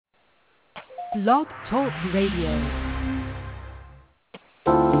Blog Talk Radio.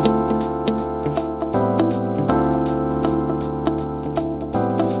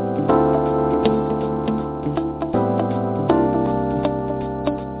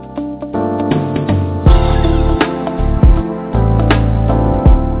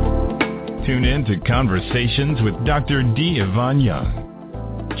 Tune in to Conversations with Dr. D. Yvonne Young.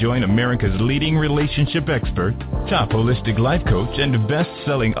 Join America's leading relationship expert, top holistic life coach, and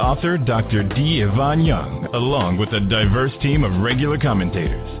best-selling author, Dr. D. Yvonne Young, along with a diverse team of regular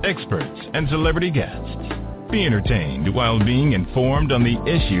commentators, experts, and celebrity guests. Be entertained while being informed on the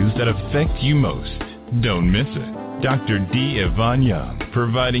issues that affect you most. Don't miss it. Dr. D. Yvonne Young,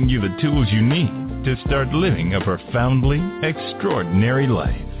 providing you the tools you need to start living a profoundly extraordinary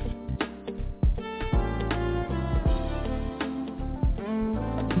life.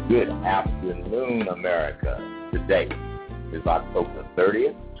 Good afternoon, America. Today is October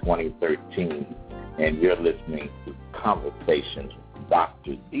 30th, 2013, and you're listening to Conversations with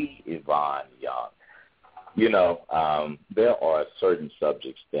Dr. D. Yvonne Young. You know, there are certain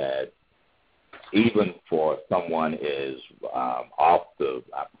subjects that even for someone is off the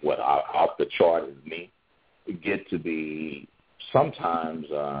chart as me, get to be sometimes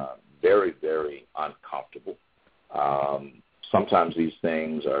very, very uncomfortable. Sometimes these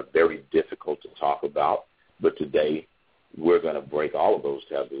things are very difficult to talk about, but today we're going to break all of those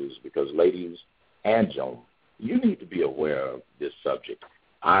taboos because, ladies and gentlemen, you need to be aware of this subject.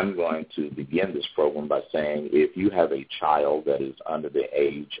 I'm going to begin this program by saying if you have a child that is under the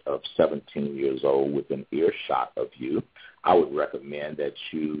age of 17 years old within earshot of you, I would recommend that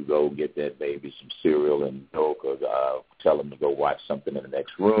you go get that baby some cereal and milk or tell them to go watch something in the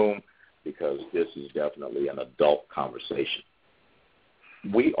next room because this is definitely an adult conversation.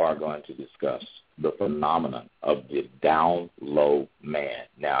 We are going to discuss the phenomenon of the down low man.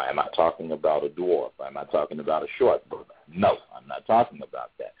 Now, am I talking about a dwarf? Am I talking about a short brother? No, I'm not talking about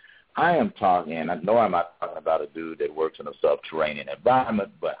that. I am talking, and I know I'm not talking about a dude that works in a subterranean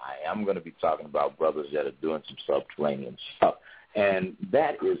environment, but I am going to be talking about brothers that are doing some subterranean stuff. And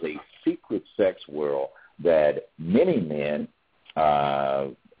that is a secret sex world that many men,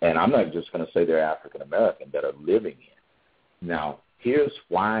 and I'm not just going to say they're African American, that are living in. Now, here's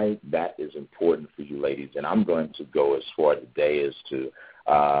why that is important for you ladies, and I'm going to go as far today as to,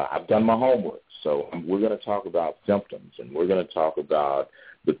 I've done my homework, so we're going to talk about symptoms, and we're going to talk about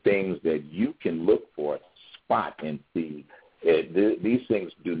the things that you can look for, spot, and see. These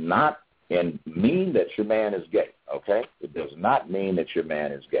things do not mean that your man is gay, okay? It does not mean that your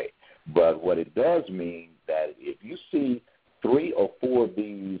man is gay. But what it does mean that if you see 3 or 4 of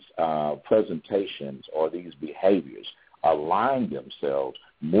these presentations or these behaviors align themselves,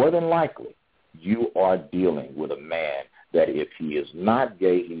 more than likely you are dealing with a man that if he is not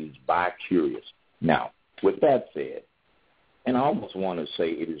gay, he's bi-curious. Now, with that said, and I almost want to say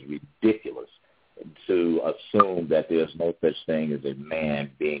it is ridiculous to assume that there's no such thing as a man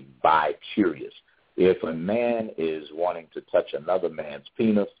being bi-curious. If a man is wanting to touch another man's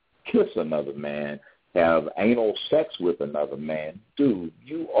penis, kiss another man, have anal sex with another man, dude,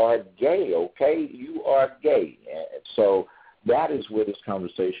 you are gay, okay? You are gay. And so that is where this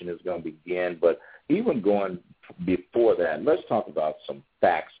conversation is going to begin. But even going before that, let's talk about some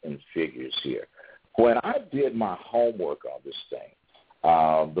facts and figures here. When I did my homework on this thing,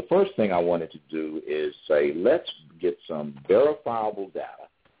 the first thing I wanted to do is say, let's get some verifiable data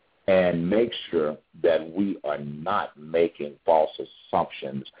and make sure that we are not making false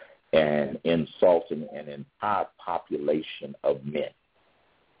assumptions and insulting an entire population of men.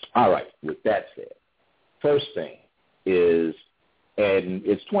 All right, with that said, first thing is, and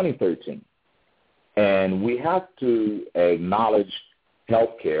it's 2013, and we have to acknowledge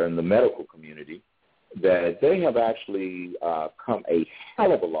healthcare and the medical community that they have actually come a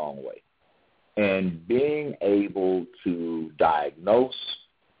hell of a long way. And being able to diagnose,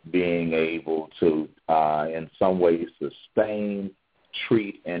 being able to, in some ways, sustain,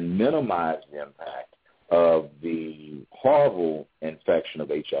 treat, and minimize the impact of the horrible infection of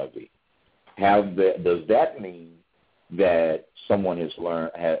HIV. Does that mean that someone has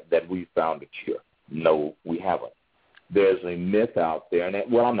learned that we found a cure? No, we haven't. There's a myth out there, and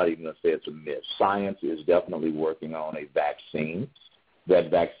I'm not even going to say it's a myth. Science is definitely working on a vaccine.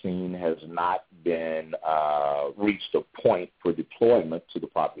 That vaccine has not been reached a point for deployment to the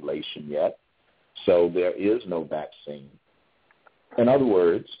population yet, so there is no vaccine. In other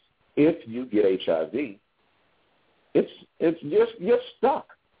words, if you get HIV, you're stuck.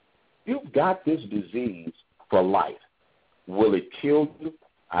 You've got this disease for life. Will it kill you?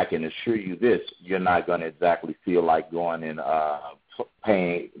 I can assure you this, you're not going to exactly feel like going and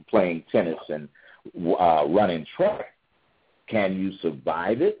playing tennis and running track. Can you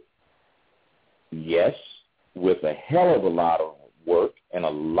survive it? Yes, with a hell of a lot of work and a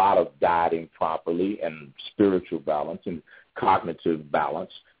lot of dieting properly and spiritual balance and cognitive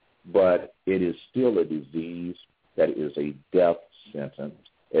balance, but it is still a disease that is a death sentence,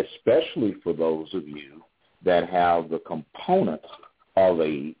 especially for those of you that have the components of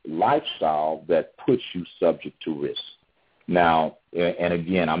a lifestyle that puts you subject to risk. Now, and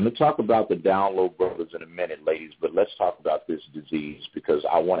again, I'm going to talk about the down low brothers in a minute, ladies, but let's talk about this disease because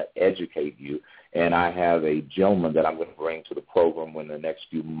I want to educate you, and I have a gentleman that I'm going to bring to the program in the next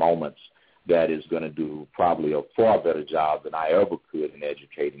few moments that is going to do probably a far better job than I ever could in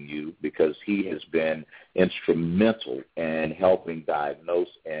educating you because he has been instrumental in helping diagnose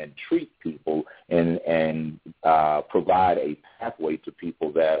and treat people and provide a pathway to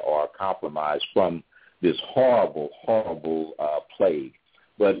people that are compromised from this horrible, horrible plague.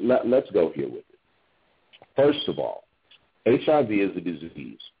 But let's go here with it. First of all, HIV is a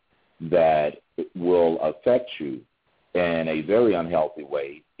disease that will affect you in a very unhealthy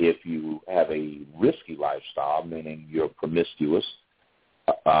way if you have a risky lifestyle, meaning you're promiscuous.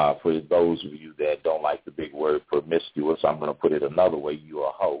 For those of you that don't like the big word promiscuous, I'm going to put it another way, you're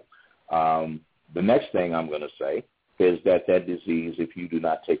a hoe. The next thing I'm going to say is that disease, if you do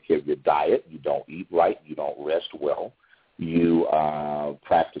not take care of your diet, you don't eat right, you don't rest well, you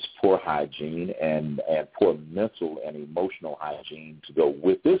practice poor hygiene and poor mental and emotional hygiene to go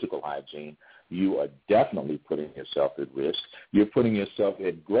with physical hygiene, you are definitely putting yourself at risk. You're putting yourself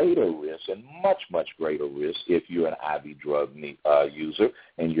at greater risk and much, much greater risk if you're an IV drug user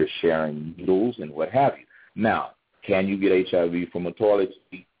and you're sharing needles and what have you. Now, can you get HIV from a toilet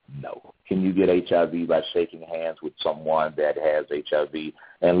seat? No. Can you get HIV by shaking hands with someone that has HIV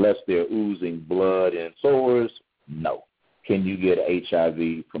unless they're oozing blood and sores? No. Can you get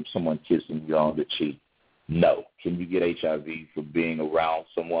HIV from someone kissing you on the cheek? No. Can you get HIV from being around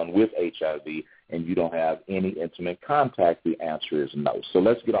someone with HIV and you don't have any intimate contact? The answer is no. So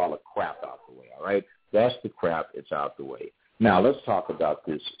let's get all the crap out the way, all right? That's the crap. It's out the way. Now let's talk about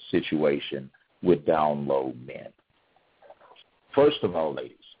this situation with down low men. First of all,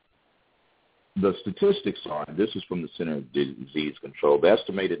 ladies, the statistics are, and this is from the Center of Disease Control, the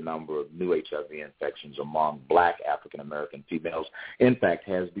estimated number of new HIV infections among black African-American females, in fact,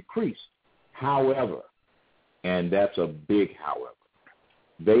 has decreased. However, and that's a big however,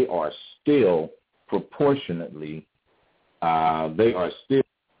 they are still proportionately,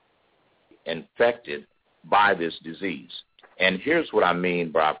 infected by this disease. And here's what I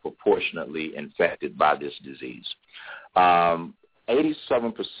mean by proportionately infected by this disease. 87%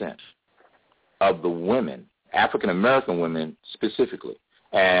 of the women, African-American women specifically,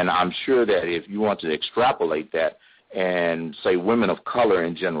 and I'm sure that if you want to extrapolate that and say women of color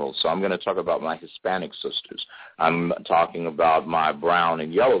in general, so I'm going to talk about my Hispanic sisters, I'm talking about my brown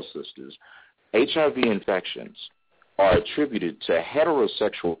and yellow sisters, HIV infections are attributed to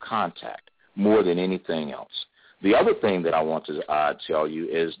heterosexual contact more than anything else. The other thing that I want to tell you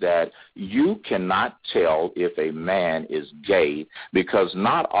is that you cannot tell if a man is gay because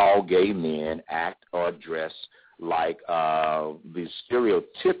not all gay men act or dress like the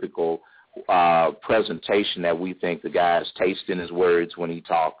stereotypical presentation that we think the guy is tasting his words when he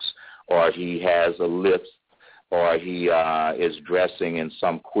talks, or he has a lisp, or he is dressing in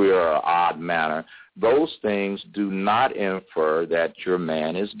some queer or odd manner. Those things do not infer that your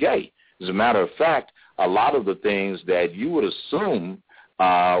man is gay. As a matter of fact, a lot of the things that you would assume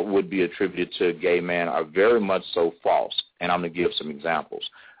would be attributed to a gay man are very much so false, and I'm going to give some examples.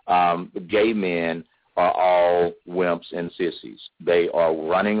 Gay men are all wimps and sissies. They are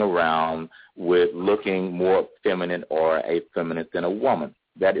running around with looking more feminine or effeminate than a woman.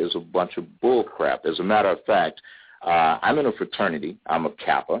 That is a bunch of bull crap. As a matter of fact, I'm in a fraternity. I'm a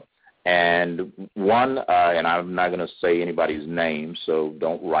Kappa. And one, and I'm not going to say anybody's name, so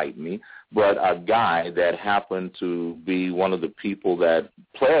don't write me, but a guy that happened to be one of the people that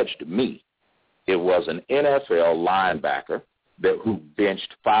pledged me. It was an NFL linebacker who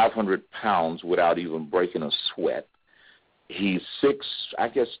benched 500 pounds without even breaking a sweat. He's I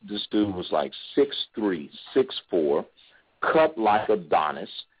guess this dude was like 6'3", 6'4", cut like Adonis,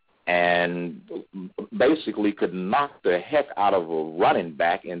 and basically could knock the heck out of a running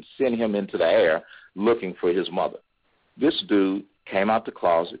back and send him into the air looking for his mother. This dude came out the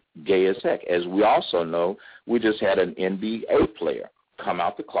closet gay as heck. As we also know, we just had an NBA player come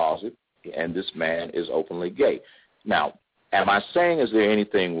out the closet, and this man is openly gay. Now, am I saying is there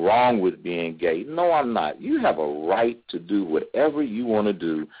anything wrong with being gay? No, I'm not. You have a right to do whatever you want to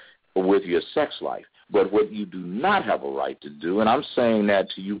do with your sex life. But what you do not have a right to do, and I'm saying that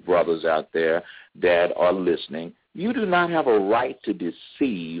to you brothers out there that are listening, you do not have a right to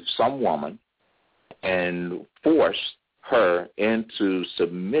deceive some woman and force her into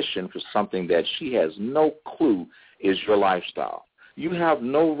submission for something that she has no clue is your lifestyle. You have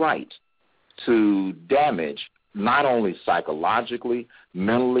no right to damage not only psychologically,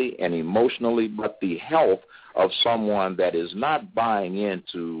 mentally, and emotionally, but the health of someone that is not buying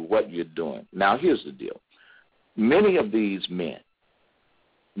into what you're doing. Now, here's the deal. Many of these men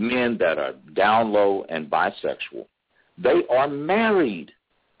that are down low and bisexual, they are married.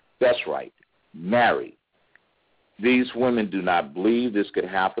 That's right, married. These women do not believe this could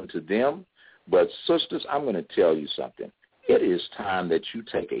happen to them, but sisters, I'm going to tell you something. It is time that you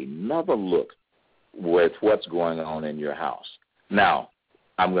take another look with what's going on in your house. Now,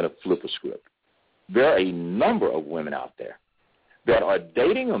 I'm going to flip a script. There are a number of women out there that are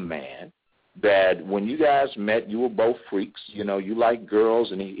dating a man that when you guys met, you were both freaks. You know, you like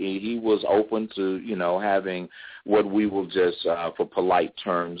girls, and he was open to, you know, having what we will just, for polite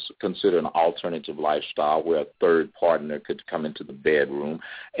terms, consider an alternative lifestyle where a third partner could come into the bedroom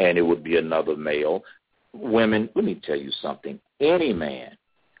and it would be another male. Women, let me tell you something. Any man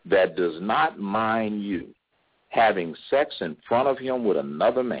that does not mind you having sex in front of him with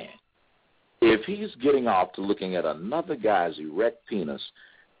another man, if he's getting off to looking at another guy's erect penis,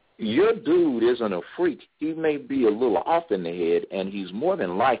 your dude isn't a freak. He may be a little off in the head, and he's more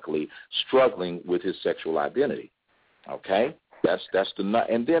than likely struggling with his sexual identity. Okay? That's the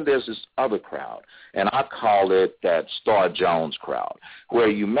and then there's this other crowd, and I call it that Star Jones crowd, where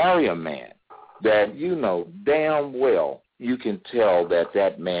you marry a man that you know damn well you can tell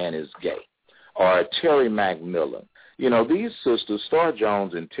that man is gay, or Terry McMillan. You know, these sisters, Star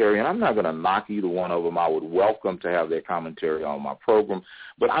Jones and Terry, and I'm not going to knock either one of them. I would welcome to have their commentary on my program,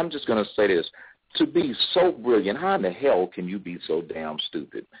 but I'm just going to say this. To be so brilliant, how in the hell can you be so damn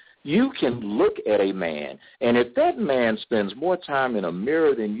stupid? You can look at a man, and if that man spends more time in a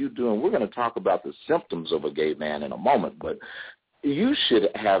mirror than you do, and we're going to talk about the symptoms of a gay man in a moment, but you should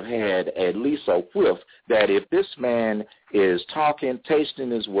have had at least a whiff that if this man is talking, tasting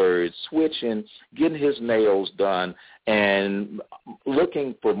his words, switching, getting his nails done, and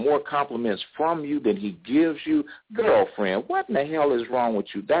looking for more compliments from you than he gives you, girlfriend, what in the hell is wrong with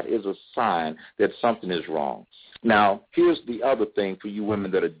you? That is a sign that something is wrong. Now, here's the other thing for you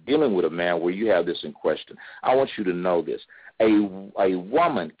women that are dealing with a man where you have this in question. I want you to know this. A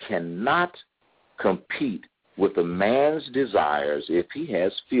woman cannot compete with a man's desires if he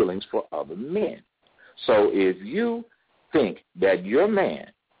has feelings for other men. So if you think that your man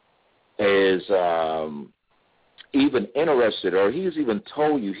is even interested, or he's even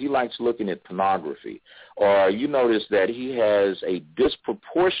told you he likes looking at pornography, or you notice that he has a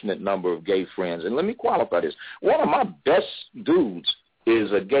disproportionate number of gay friends, and let me qualify this. One of my best dudes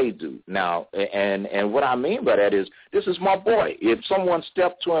is a gay dude. Now, and what I mean by that is, this is my boy. If someone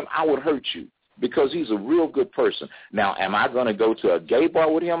stepped to him, I would hurt you, because he's a real good person. Now, am I going to go to a gay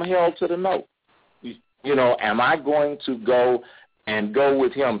bar with him? Hell to the no. You know, am I going to go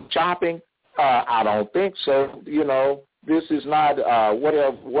with him shopping? I don't think so. You know, this is not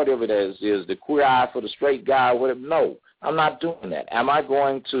whatever it is the queer eye for the straight guy, whatever. No, I'm not doing that. Am I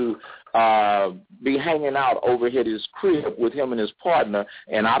going to be hanging out over at his crib with him and his partner,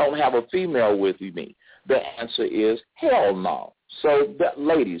 and I don't have a female with me? The answer is hell no. So,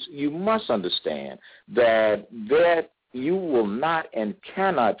 ladies, you must understand that you will not and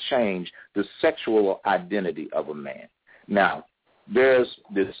cannot change the sexual identity of a man. Now, there's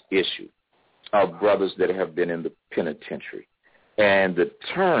this issue of brothers that have been in the penitentiary, and the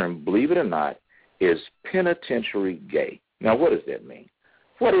term, believe it or not, is penitentiary gay. Now, what does that mean?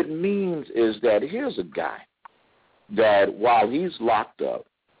 What it means is that here's a guy that while he's locked up,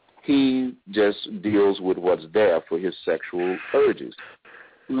 he just deals with what's there for his sexual urges.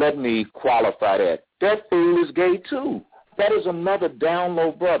 Let me qualify that. That fool is gay too. That is another down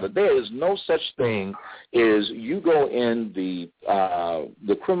low brother. There is no such thing as you go in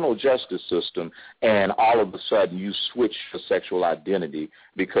the criminal justice system and all of a sudden you switch your sexual identity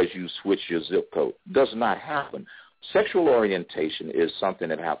because you switch your zip code. Does not happen. Sexual orientation is something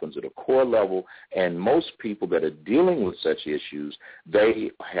that happens at a core level, and most people that are dealing with such issues, they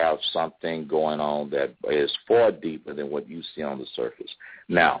have something going on that is far deeper than what you see on the surface.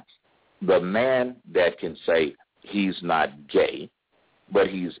 Now, the man that can say he's not gay, but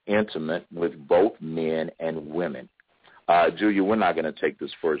he's intimate with both men and women. Julia, we're not going to take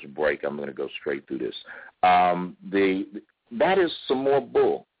this first break. I'm going to go straight through this. That is some more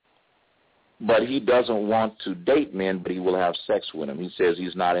bull. But he doesn't want to date men, but he will have sex with them. He says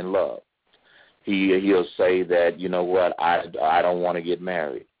he's not in love. He'll say that, you know what, I don't want to get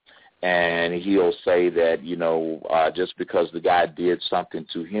married. And he'll say that, you know, just because the guy did something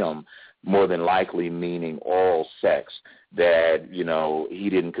to him, more than likely meaning oral sex, that, you know, he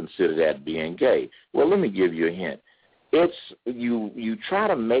didn't consider that being gay. Well, let me give you a hint. It's you try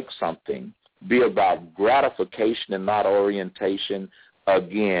to make something be about gratification and not orientation.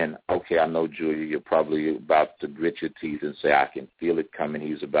 Again, okay, I know, Julia, you're probably about to grit your teeth and say, I can feel it coming.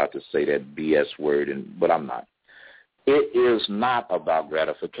 He's about to say that BS word, but I'm not. It is not about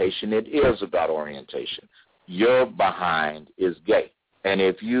gratification. It is about orientation. Your behind is gay. And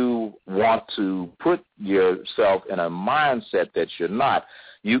if you want to put yourself in a mindset that you're not,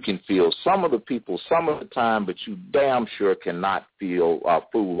 you can feel some of the people some of the time, but you damn sure cannot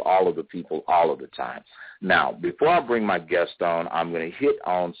fool all of the people all of the time. Now, before I bring my guest on, I'm going to hit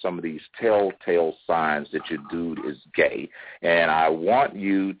on some of these telltale signs that your dude is gay. And I want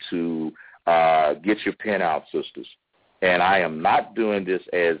you to get your pen out, sisters. And I am not doing this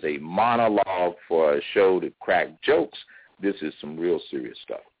as a monologue for a show to crack jokes. This is some real serious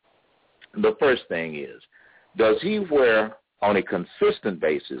stuff. The first thing is, does he wear on a consistent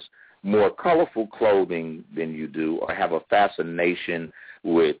basis more colorful clothing than you do, or have a fascination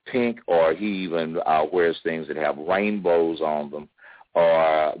with pink, or he even wears things that have rainbows on them,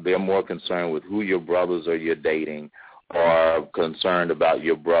 or they're more concerned with who your brothers are you're dating, or concerned about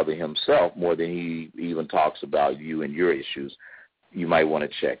your brother himself more than he even talks about you and your issues? You might want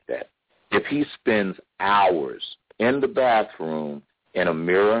to check that. If he spends hours in the bathroom in a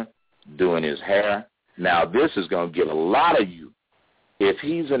mirror doing his hair, now this is going to get a lot of you. If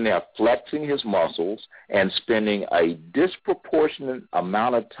he's in there flexing his muscles and spending a disproportionate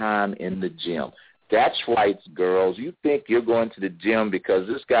amount of time in the gym. That's right, girls. You think you're going to the gym because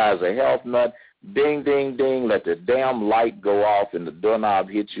this guy's a health nut. Ding, ding, ding, let the damn light go off and the doorknob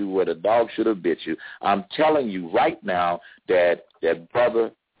hit you where the dog should have bit you. I'm telling you right now that that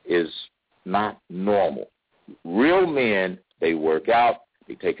brother is not normal. Real men, they work out,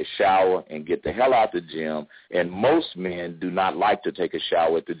 they take a shower, and get the hell out the gym. And most men do not like to take a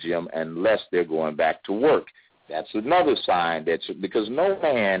shower at the gym unless they're going back to work. That's another sign because no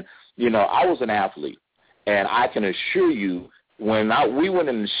man, you know, I was an athlete, and I can assure you when we went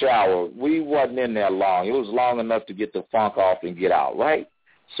in the shower, we wasn't in there long. It was long enough to get the funk off and get out, right?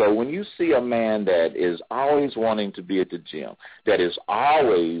 So when you see a man that is always wanting to be at the gym, that is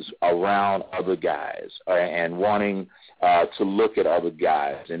always around other guys and wanting to look at other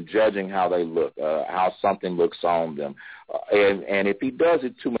guys and judging how they look, how something looks on them, and if he does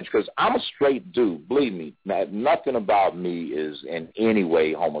it too much, because I'm a straight dude, believe me, nothing about me is in any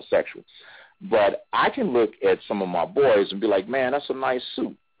way homosexual, but I can look at some of my boys and be like, man, that's a nice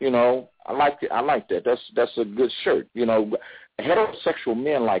suit. You know, I like that. That's a good shirt. You know, heterosexual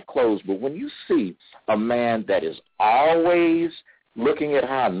men like clothes, but when you see a man that is always looking at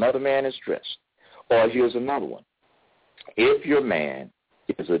how another man is dressed, or here's another one. If your man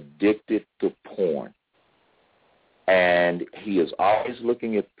is addicted to porn and he is always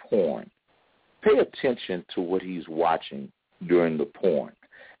looking at porn, pay attention to what he's watching during the porn.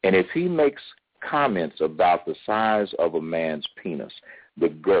 And if he makes comments about the size of a man's penis, the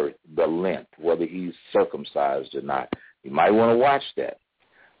girth, the length, whether he's circumcised or not, you might want to watch that.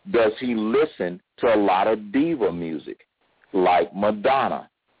 Does he listen to a lot of diva music like Madonna,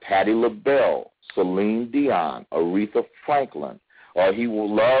 Patti LaBelle, Celine Dion, Aretha Franklin, or he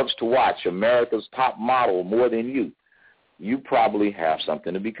loves to watch America's Top Model more than you? You probably have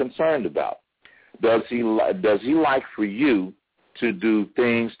something to be concerned about. Does he like for you to do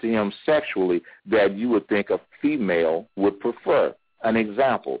things to him sexually that you would think a female would prefer? An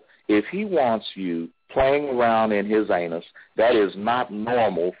example, if he wants you playing around in his anus, that is not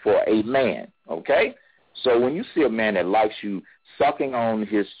normal for a man, okay? So when you see a man that likes you sucking on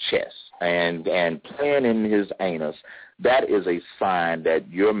his chest and playing in his anus, that is a sign that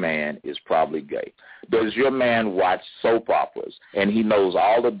your man is probably gay. Does your man watch soap operas and he knows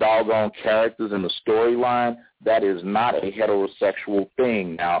all the doggone characters in the storyline? That is not a heterosexual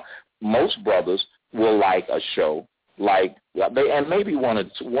thing. Now, most brothers will like a show like and maybe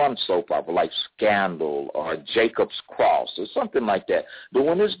one soap opera like Scandal or Jacob's Cross or something like that. But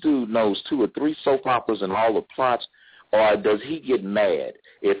when this dude knows 2 or 3 soap operas and all the plots, or does he get mad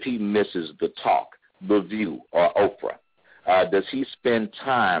if he misses The Talk, The View, or Oprah? Does he spend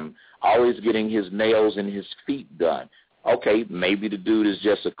time always getting his nails and his feet done? Okay, maybe the dude is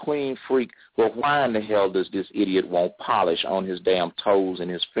just a clean freak, but why in the hell does this idiot want polish on his damn toes and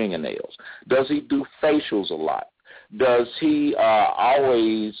his fingernails? Does he do facials a lot? Does he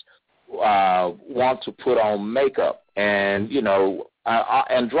always want to put on makeup and, you know,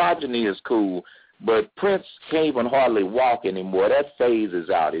 Androgyny is cool, but Prince can't even hardly walk anymore. That phase is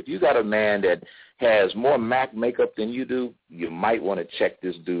out. If you got a man that has more MAC makeup than you do, you might want to check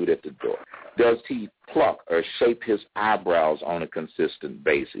this dude at the door. Does he pluck or shape his eyebrows on a consistent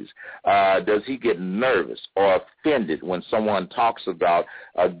basis? Does he get nervous or offended when someone talks about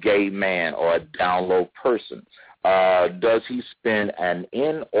a gay man or a down low person? Does he spend an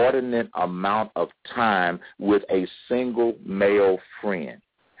inordinate amount of time with a single male friend?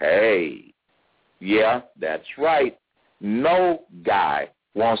 Hey, yeah, that's right. No guy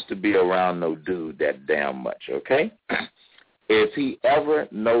wants to be around no dude that damn much, okay? If he ever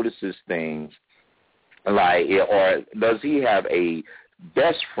notices things like, or does he have a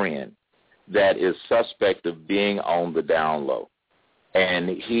best friend that is suspect of being on the down low? And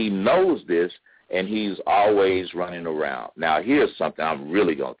he knows this, and he's always running around. Now, here's something I'm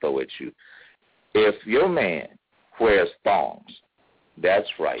really going to throw at you. If your man wears thongs, that's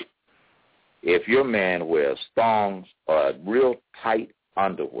right. If your man wears thongs or real tight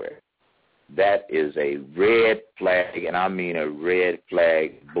underwear, that is a red flag, and I mean a red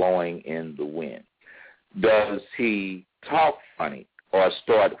flag blowing in the wind. Does he talk funny or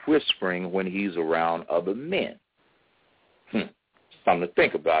start whispering when he's around other men? Something to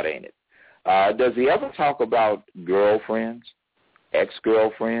think about, ain't it? Does he ever talk about girlfriends,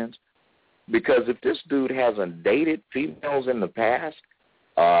 ex-girlfriends? Because if this dude hasn't dated females in the past,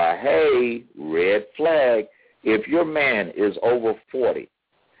 hey, red flag. If your man is over 40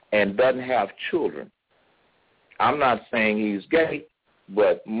 and doesn't have children, I'm not saying he's gay,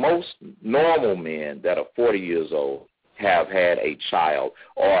 but most normal men that are 40 years old have had a child,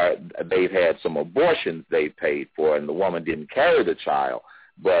 or they've had some abortions they paid for, and the woman didn't carry the child,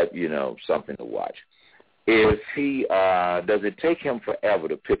 but, you know, something to watch. If he, does it take him forever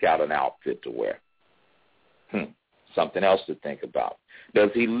to pick out an outfit to wear? Something else to think about. Does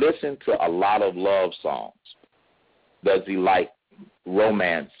he listen to a lot of love songs? Does he like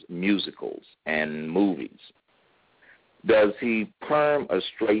romance musicals and movies? Does he perm or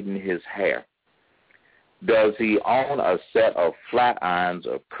straighten his hair? Does he own a set of flat irons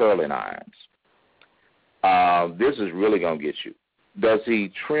or curling irons? This is really going to get you. Does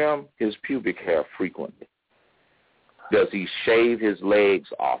he trim his pubic hair frequently? Does he shave his legs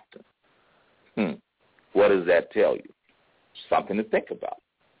often? What does that tell you? Something to think about.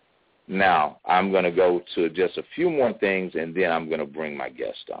 Now, I'm going to go to just a few more things, and then I'm going to bring my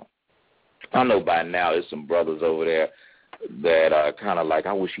guest on. I know by now there's some brothers over there that are kind of like,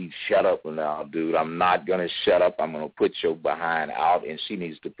 I wish he'd shut up now, dude. I'm not going to shut up. I'm going to put your behind out, and she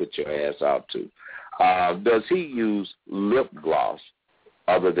needs to put your ass out too. Does he use lip gloss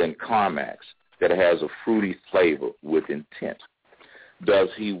other than Carmex that has a fruity flavor with intent? Does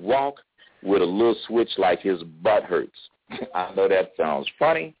he walk with a little switch like his butt hurts? I know that sounds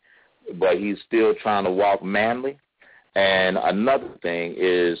funny, but he's still trying to walk manly. And another thing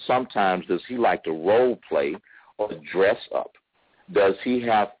is, sometimes does he like to role play or dress up? Does he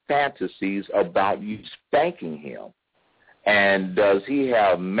have fantasies about you spanking him? And does he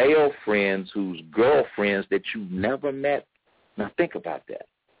have male friends whose girlfriends that you've never met? Now think about that.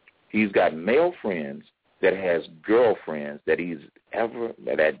 He's got male friends that has girlfriends that he's ever,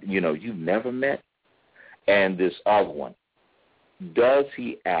 that, you know, you've never met. And this other one, does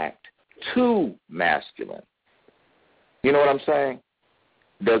he act too masculine? You know what I'm saying?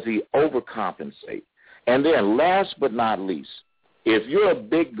 Does he overcompensate? And then last but not least, if you're a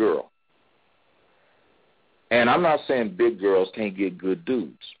big girl, and I'm not saying big girls can't get good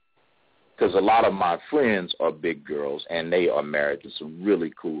dudes, because a lot of my friends are big girls, and they are married to some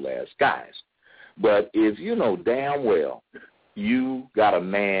really cool-ass guys. But if you know damn well you got a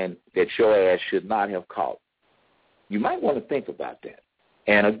man that your ass should not have caught, you might want to think about that.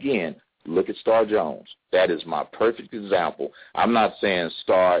 And again, look at Star Jones. That is my perfect example. I'm not saying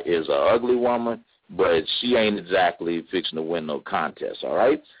Star is an ugly woman, but she ain't exactly fixing to win no contest, all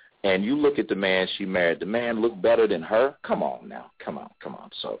right? And you look at the man she married. The man look better than her? Come on now. Come on.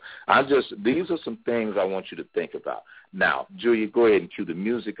 So these are some things I want you to think about. Now, Julia, go ahead and cue the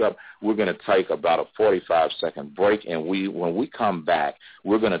music up. We're going to take about a 45-second break, and when we come back,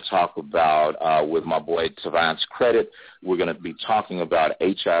 we're going to talk about, with my boy Tavance Credit, we're going to be talking about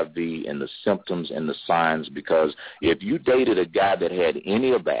HIV and the symptoms and the signs, because if you dated a guy that had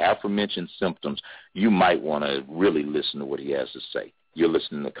any of the aforementioned symptoms, you might want to really listen to what he has to say. You're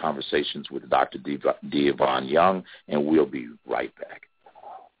listening to Conversations with Dr. D. Yvonne Young, and we'll be right back.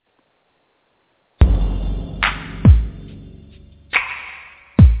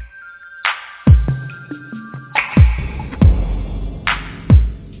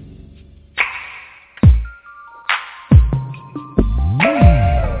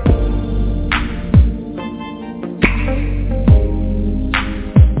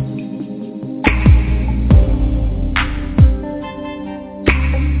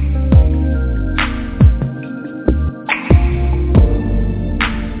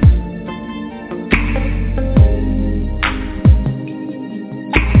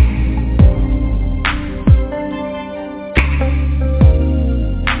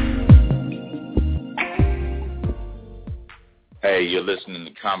 You're listening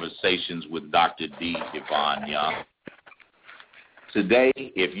to Conversations with Dr. D. Yvonne Young. Today,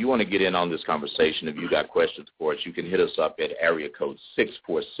 if you want to get in on this conversation, if you got questions for us, you can hit us up at area code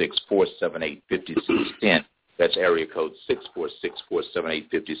 646-478-5610. That's area code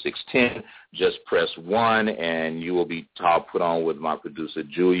 646-478-5610. Just press 1, and you will be put on with my producer,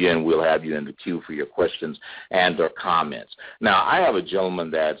 Julia, and we'll have you in the queue for your questions and or comments. Now, I have a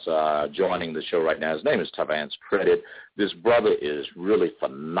gentleman that's joining the show right now. His name is Tavance Credit. This brother is really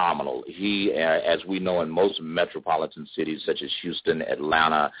phenomenal. He, as we know in most metropolitan cities such as Houston,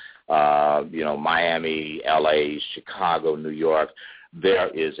 Atlanta, Miami, L.A., Chicago, New York, there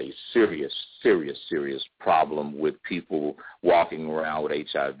is a serious problem with people walking around with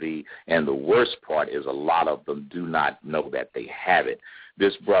HIV, and the worst part is a lot of them do not know that they have it.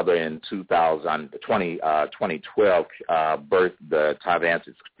 This brother in 2012 birthed the Tavance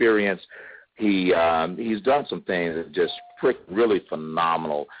Experience. He's done some things that just really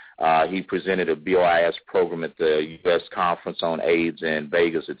phenomenal. He presented a BOIS program at the U.S. Conference on AIDS in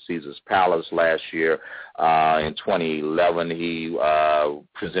Vegas at Caesars Palace last year. In 2011, he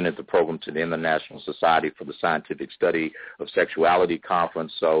presented the program to the International Society for the Scientific Study of Sexuality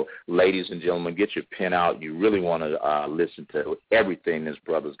Conference. So, ladies and gentlemen, get your pen out. You really want to listen to everything this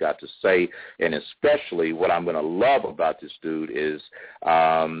brother's got to say, and especially what I'm going to love about this dude is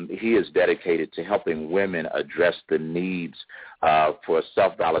he is dedicated to helping women address the needs for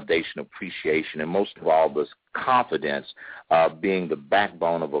self-validation, appreciation, and most of all, this confidence being the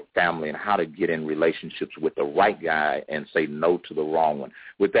backbone of a family and how to get in relationships with the right guy and say no to the wrong one.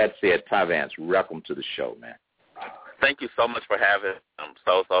 With that said, Tavance, welcome to the show, man. Thank you so much for having me. I'm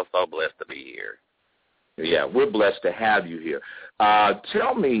so blessed to be here. Yeah, we're blessed to have you here.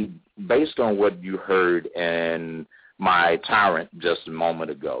 Tell me, based on what you heard and my tyrant just a moment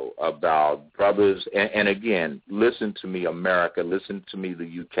ago about brothers, and again, listen to me, America, listen to me,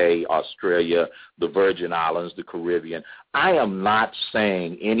 the UK, Australia, the Virgin Islands, the Caribbean. I am not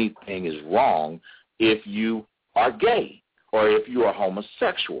saying anything is wrong if you are gay or if you are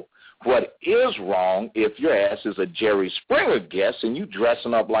homosexual. What is wrong if your ass is a Jerry Springer guest and you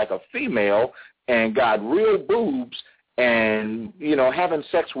dressing up like a female and got real boobs and, having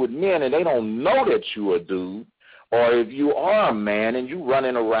sex with men and they don't know that you a dude. Or if you are a man and you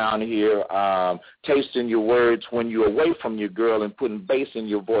running around here tasting your words when you're away from your girl and putting bass in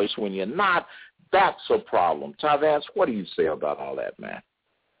your voice when you're not, that's a problem. Tavance, what do you say about all that, man?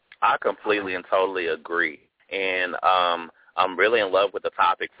 I completely and totally agree. And I'm really in love with the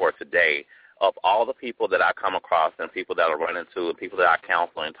topic for today. Of all the people that I come across and people that I run into and people that I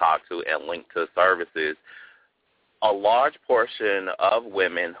counsel and talk to and link to services, a large portion of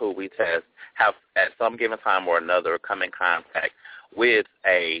women who we test have at some given time or another come in contact with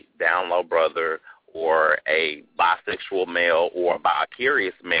a down low brother or a bisexual male or a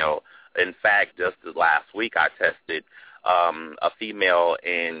bi-curious male. In fact, just last week I tested a female,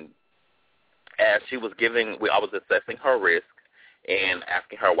 and as she was I was assessing her risk and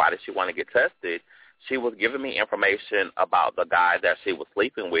asking her why did she want to get tested. She was giving me information about the guy that she was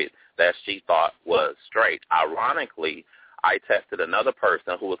sleeping with that she thought was straight. Ironically, I tested another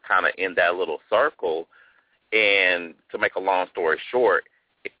person who was kind of in that little circle, and to make a long story short,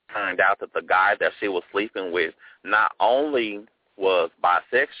 it turned out that the guy that she was sleeping with not only was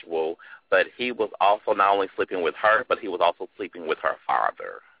bisexual, but he was also not only sleeping with her, but he was also sleeping with her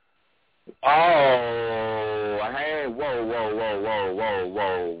father. Oh, hey, whoa.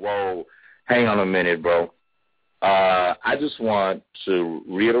 Hang on a minute, bro. I just want to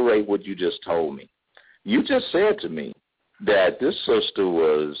reiterate what you just told me. You just said to me that this sister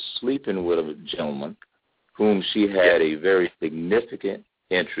was sleeping with a gentleman whom she had a very significant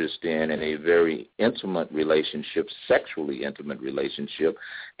interest in and a very intimate relationship, sexually intimate relationship,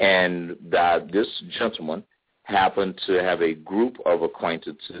 and that this gentleman happened to have a group of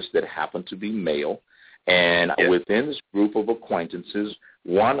acquaintances that happened to be male, and within this group of acquaintances,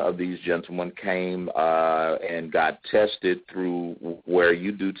 one of these gentlemen came and got tested through where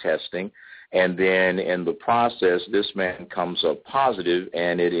you do testing, and then in the process, this man comes up positive,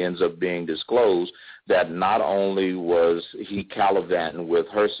 and it ends up being disclosed that not only was he gallivanting with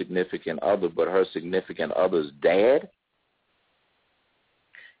her significant other, but her significant other's dad?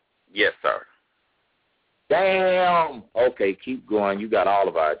 Yes, sir. Damn. Okay, keep going. You got all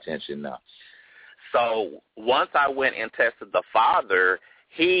of our attention now. So once I went and tested the father,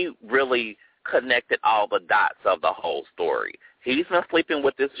 he really connected all the dots of the whole story. He's been sleeping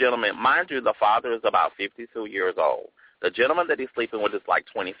with this gentleman. Mind you, the father is about 52 years old. The gentleman that he's sleeping with is like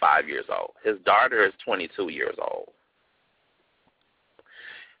 25 years old. His daughter is 22 years old.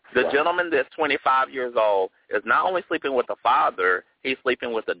 The gentleman that's 25 years old is not only sleeping with the father, he's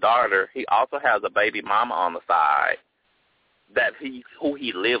sleeping with the daughter. He also has a baby mama on the side who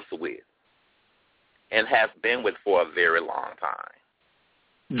he lives with and has been with for a very long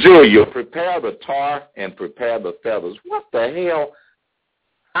time. Julia, prepare the tar and prepare the feathers. What the hell?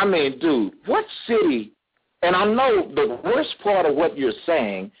 I mean, dude, what city? And I know the worst part of what you're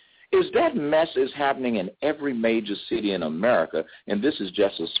saying is that mess is happening in every major city in America, and this is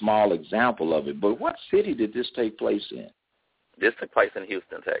just a small example of it. But what city did this take place in? This took place in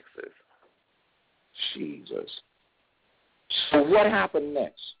Houston, Texas. Jesus. So what happened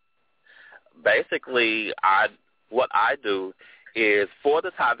next? Basically, what I do is for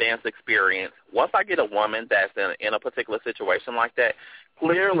the Ty Vance experience, once I get a woman that's in a particular situation like that,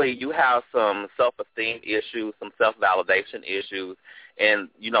 clearly you have some self-esteem issues, some self-validation issues, and,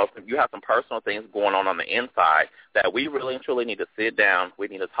 you have some personal things going on the inside that we really and truly need to sit down. We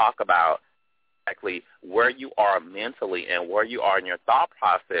need to talk about exactly where you are mentally and where you are in your thought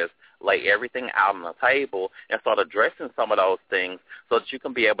process, lay everything out on the table, and start addressing some of those things so that you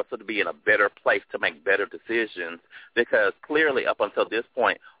can be able to be in a better place to make better decisions, because clearly up until this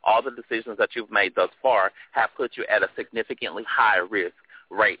point, all the decisions that you've made thus far have put you at a significantly higher risk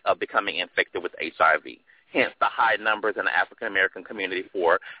rate of becoming infected with HIV. Hence the high numbers in the African-American community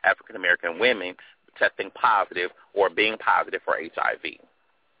for African-American women testing positive or being positive for HIV.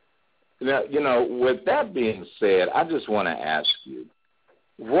 Now, with that being said, I just want to ask you,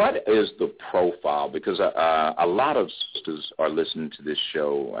 what is the profile? Because a lot of sisters are listening to this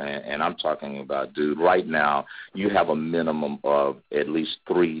show, and I'm talking about, dude, right now you have a minimum of at least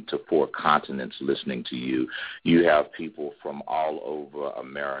 3 to 4 continents listening to you. You have people from all over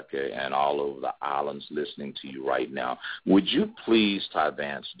America and all over the islands listening to you right now. Would you please, Ty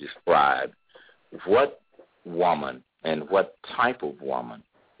Vance, describe what woman and what type of woman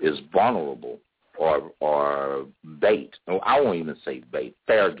is vulnerable or bait? I won't even say bait,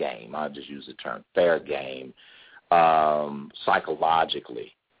 fair game. I'll just use the term fair game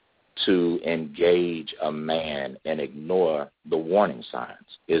psychologically to engage a man and ignore the warning signs.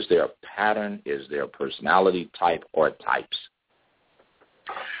 Is there a pattern? Is there a personality type or types?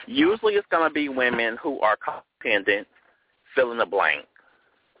 Usually it's going to be women who are codependent, fill in the blank.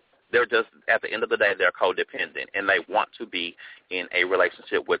 They're just, at the end of the day, they're codependent, and they want to be in a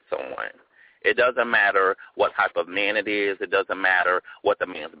relationship with someone. It doesn't matter what type of man it is. It doesn't matter what the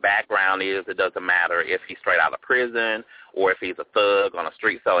man's background is. It doesn't matter if he's straight out of prison or if he's a thug on the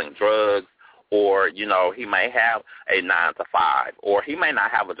street selling drugs, or, he may have a 9 to 5, or he may not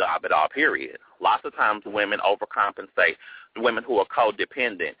have a job at all, period. Lots of times women overcompensate. Women who are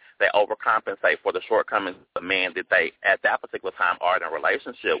codependent, they overcompensate for the shortcomings of the man that they, at that particular time, are in a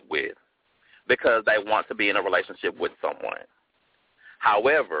relationship with, because they want to be in a relationship with someone.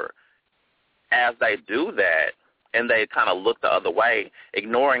 However, as they do that and they kind of look the other way,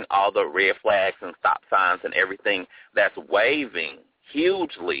 ignoring all the red flags and stop signs and everything that's waving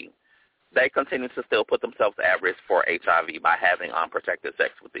hugely, they continue to still put themselves at risk for HIV by having unprotected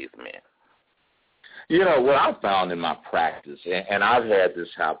sex with these men. What I found in my practice, and I've had this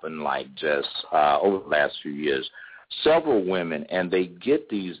happen just over the last few years, several women, and they get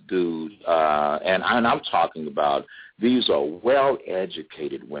these dudes, and I'm talking about these are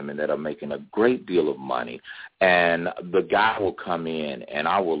well-educated women that are making a great deal of money, and the guy will come in, and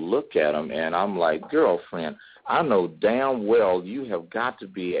I will look at him, and I'm like, girlfriend, I know damn well you have got to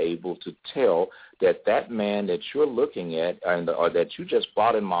be able to tell that man that you're looking at or that you just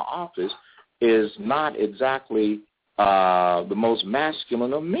bought in my office is not exactly the most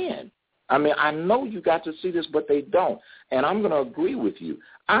masculine of men. I mean, I know you got to see this, but they don't. And I'm going to agree with you.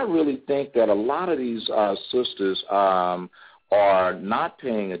 I really think that a lot of these sisters are not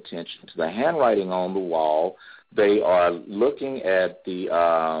paying attention to the handwriting on the wall. They are looking at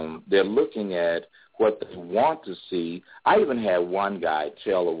they're looking at what they want to see. I even had one guy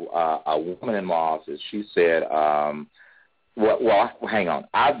tell a woman in my office, she said, well, hang on.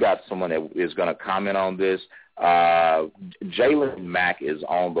 I've got someone that is going to comment on this. Jaylene Mack is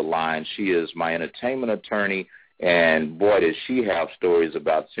on the line. She is my entertainment attorney, and boy, does she have stories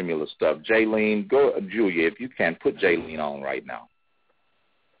about similar stuff. Jaylene, go, Julia, if you can, put Jaylene on right now.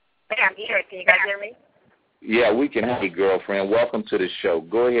 Yeah, I'm here. Can you guys hear me? Yeah, we can. Hey, girlfriend, welcome to the show.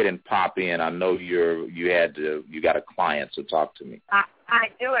 Go ahead and pop in. I know you got a client, so talk to me. I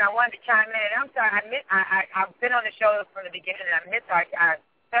do, and I wanted to chime in. I'm sorry, I've been on the show from the beginning, and I missed our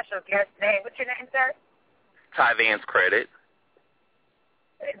special guest name. What's your name, sir? Ty Vance Credit.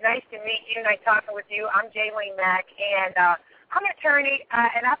 Nice to meet you. Nice talking with you. I'm Jaylene Mack, and I'm an attorney,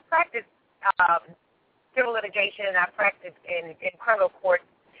 and I've practiced civil litigation, and I've practiced in criminal court.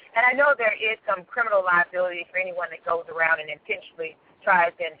 And I know there is some criminal liability for anyone that goes around and intentionally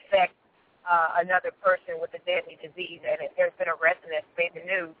tries to infect another person with a deadly disease, and there's been arrests and that's made the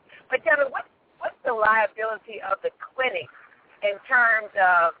news. But tell me, what's the liability of the clinic in terms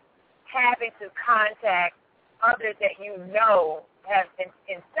of having to contact others that you know have been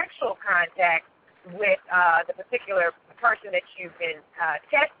in sexual contact with the particular person that you've been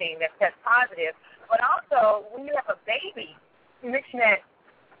testing that tests positive, but also when you have a baby, you mentioned that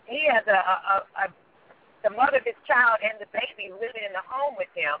he has the mother of his child and the baby living in the home with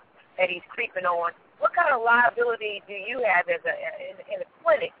him that he's creeping on. What kind of liability do you have as in a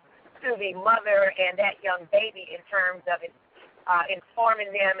clinic to the mother and that young baby in terms of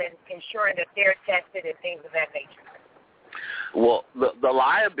informing them and ensuring that they're tested and things of that nature? Well, the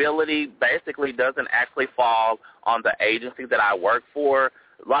liability basically doesn't actually fall on the agency that I work for.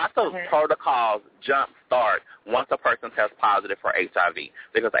 Lots of protocols jumpstart once a person tests positive for HIV,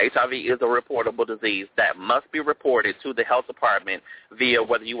 because HIV is a reportable disease that must be reported to the health department via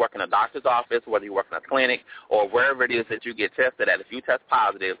whether you work in a doctor's office, whether you work in a clinic, or wherever it is that you get tested at. If you test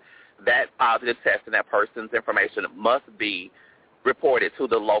positive, that positive test and that person's information must be reported to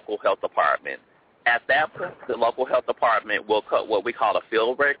the local health department. At that point, the local health department will cut what we call a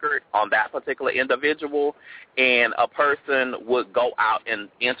field record on that particular individual, and a person would go out and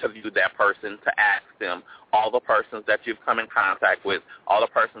interview that person to ask them all the persons that you've come in contact with, all the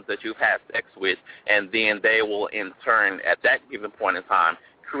persons that you've had sex with, and then they will in turn, at that given point in time,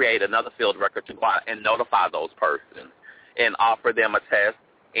 create another field record to go out and notify those persons and offer them a test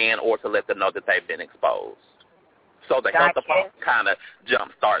and or to let them know that they've been exposed. So the health department kind of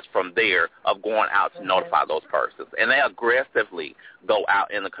jump starts from there of going out to notify those persons. And they aggressively go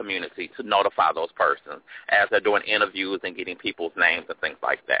out in the community to notify those persons as they're doing interviews and getting people's names and things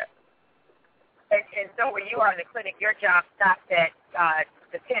like that. And so when you are in the clinic, your job stops at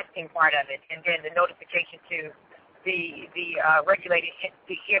the testing part of it and then the notification to the regulated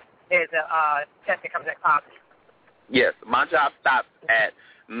entity if there's a test that comes back positive. Yes, my job stops at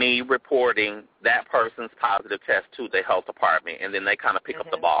me reporting that person's positive test to the health department, and then they kind of pick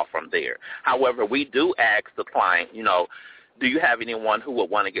up the ball from there. However, we do ask the client, do you have anyone who would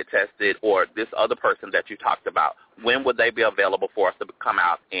want to get tested, or this other person that you talked about, when would they be available for us to come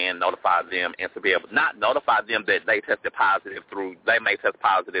out and notify them and to be able, not notify them that they tested positive they may test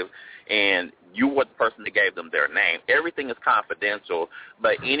positive and you were the person that gave them their name. Everything is confidential,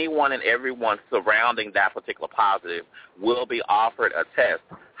 but anyone and everyone surrounding that particular positive will be offered a test.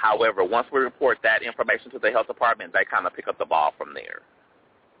 However, once we report that information to the health department, they kind of pick up the ball from there.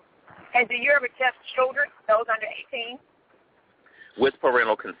 And do you ever test children, those under 18? With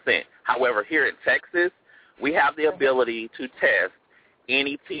parental consent. However, here in Texas, we have the ability to test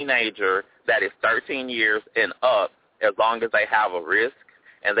any teenager that is 13 years and up as long as they have a risk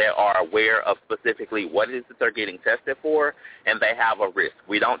and they are aware of specifically what it is that they're getting tested for, and they have a risk.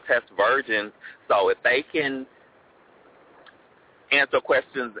 We don't test virgins, so if they can answer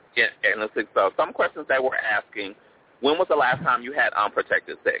questions, so some questions they were asking, when was the last time you had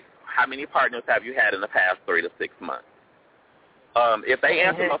unprotected sex? How many partners have you had in the past 3 to 6 months? If they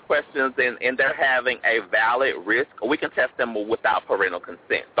answer those questions and they're having a valid risk, we can test them without parental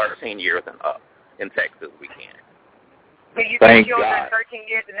consent, 13 years and up. In Texas, we can. Do you think children 13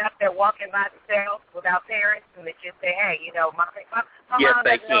 years and up, they're walking by themselves without parents, and they just say, hey, my yes, mom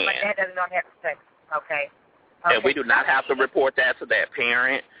they doesn't can. know, my dad doesn't know how to have sex. Okay. And we do not have to report that to that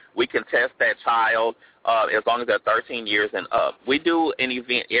parent. We can test that child as long as they're 13 years and up. We do an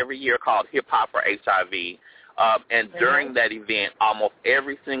event every year called Hip Hop for HIV, and during that event, almost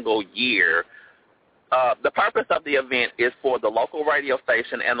every single year, the purpose of the event is for the local radio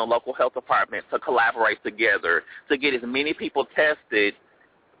station and the local health department to collaborate together to get as many people tested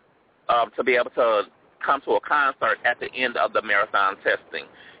to be able to come to a concert at the end of the marathon testing.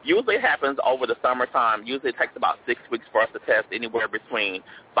 Usually it happens over the summertime. Usually it takes about 6 weeks for us to test anywhere between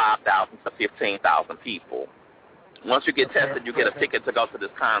 5,000 to 15,000 people. Once you get tested, you get a ticket to go to this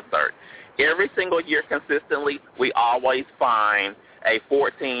concert. Every single year consistently, we always find a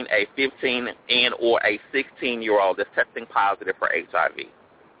 14, a 15, and or a 16-year-old that's testing positive for HIV.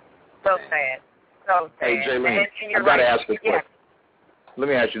 So sad. So sad. Hey, Jaylene, I've got to ask a question. Let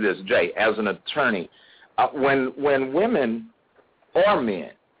me ask you this, Jay, as an attorney, when women or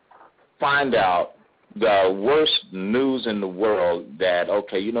men find out the worst news in the world that,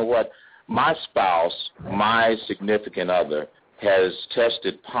 okay, you know what, my spouse, my significant other has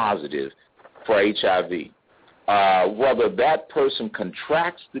tested positive for HIV, whether that person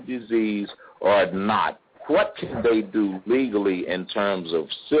contracts the disease or not, what can they do legally in terms of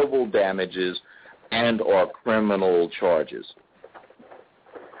civil damages and or criminal charges?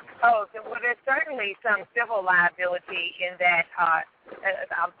 Oh, well, there's certainly some civil liability in that.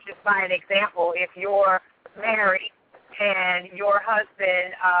 I'll just by an example, if you're married and your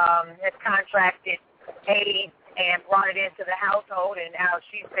husband has contracted AIDS and brought it into the household, and now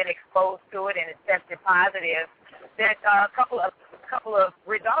she's been exposed to it and it's tested positive, there's a couple of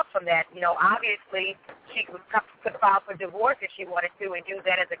results from that. Obviously, she could file for divorce if she wanted to and use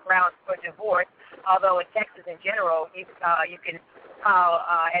that as a ground for divorce, although in Texas in general, you can file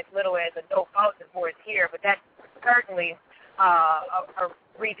as little as a no-fault divorce here, but that's certainly a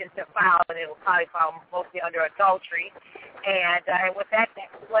reason to file, and it will probably file mostly under adultery. And with that,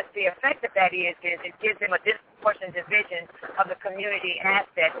 what the effect of that is it gives them a disproportionate division of the community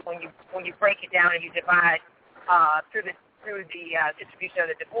assets when you break it down and you divide through the distribution of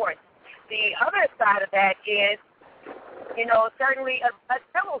the divorce. The other side of that is, certainly a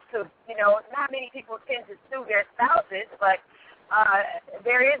civil suit. Not many people tend to sue their spouses, but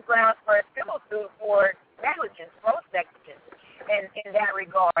there is grounds for a civil suit for negligence, gross negligence in that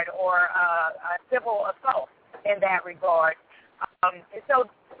regard, or a civil assault in that regard. And so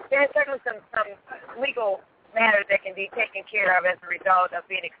there's certainly some legal matters that can be taken care of as a result of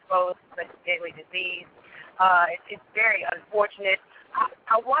being exposed to such a deadly disease. It's very unfortunate.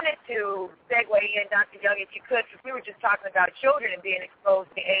 I wanted to segue in, Dr. Young, if you could, because we were just talking about children and being exposed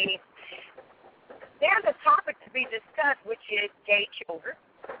to AIDS. There's a topic to be discussed, which is gay children,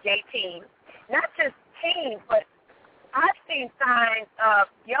 gay teens. Not just teens, but I've seen signs of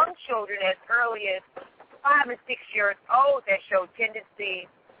young children as early as 5 and 6 years old that show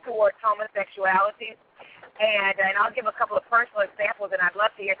tendencies towards homosexuality. And I'll give a couple of personal examples, and I'd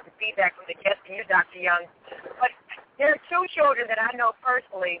love to hear some feedback from the guest and you, Dr. Young. But there are 2 children that I know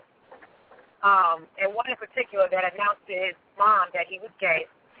personally, and one in particular that announced to his mom that he was gay.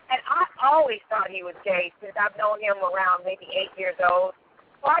 And I always thought he was gay since I've known him around maybe 8 years old.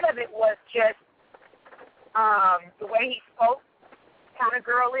 Part of it was just the way he spoke, kind of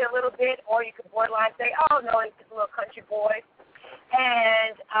girly a little bit, or you could borderline say, oh, no, he's just a little country boy.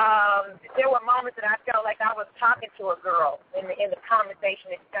 And there were moments that I felt like I was talking to a girl in the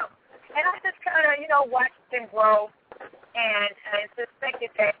conversation itself. And I just kind of, watched him grow and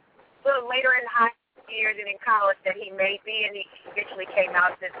suspected that a little later in high years and in college that he may be, and he eventually came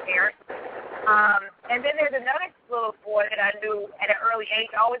out to his parents. And then there's another little boy that I knew at an early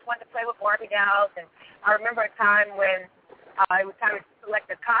age. I always wanted to play with Barbie dolls, and I remember a time when it was time to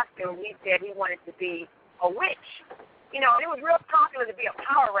select a costume. He said he wanted to be a witch. It was real popular to be a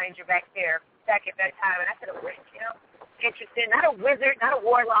Power Ranger back at that time, and I said, a witch, interesting. Not a wizard, not a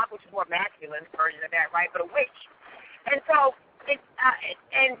warlock, which is more masculine version of that, right, but a witch. And so,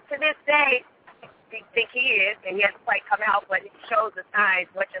 and to this day, we think he is, and he hasn't quite come out, but it shows the signs,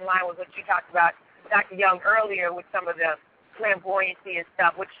 much in line with what you talked about, Dr. Young, earlier with some of the flamboyancy and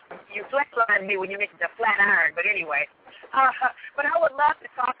stuff, which you flexed on me when you mentioned the flat iron, but anyway. But I would love to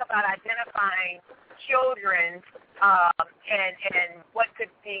talk about identifying children and what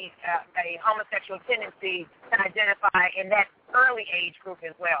could be a homosexual tendency to identify in that early age group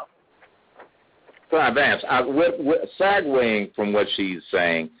as well. So, Vance, segueing from what she's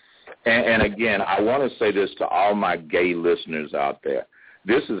saying, and again, I want to say this to all my gay listeners out there.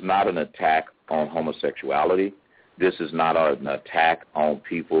 This is not an attack on homosexuality. This is not an attack on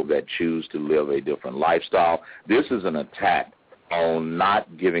people that choose to live a different lifestyle. This is an attack on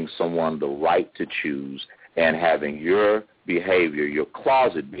not giving someone the right to choose and having your behavior, your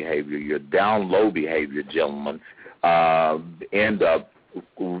closet behavior, your down low behavior, gentlemen, end up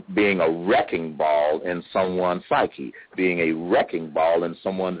being a wrecking ball in someone's psyche, being a wrecking ball in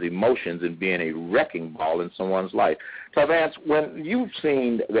someone's emotions, and being a wrecking ball in someone's life. So, Vance, when you've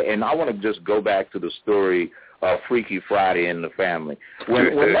seen, and I want to just go back to the story of Freaky Friday in the family.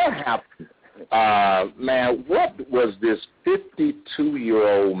 When that happened, man, what was this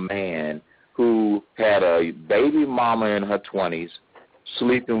 52-year-old man who had a baby mama in her 20s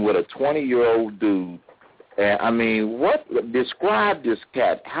sleeping with a 20-year-old dude? I mean, describe this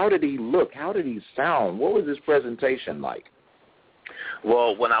cat. How did he look? How did he sound? What was his presentation like?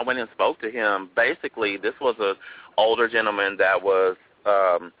 Well, when I went and spoke to him, basically this was an older gentleman that was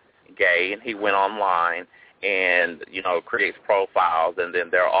gay, and he went online and, creates profiles. And then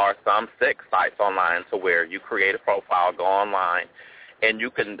there are some sex sites online to where you create a profile, go online, and you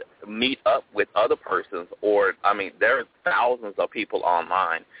can meet up with other persons. There are thousands of people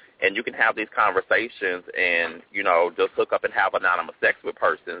online. And you can have these conversations and, just hook up and have anonymous sex with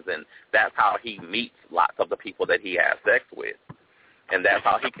persons. And that's how he meets lots of the people that he has sex with. And that's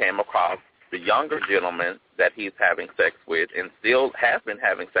how he came across the younger gentleman that he's having sex with and still has been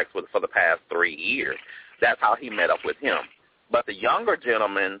having sex with for the past 3 years. That's how he met up with him. But the younger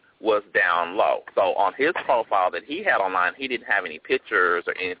gentleman was down low. So on his profile that he had online, he didn't have any pictures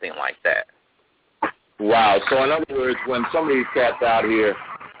or anything like that. Wow. So in other words, when some of these cats out here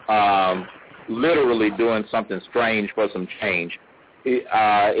literally doing something strange for some change,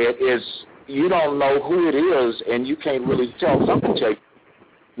 it is, you don't know who it is, and you can't really tell. Something to you.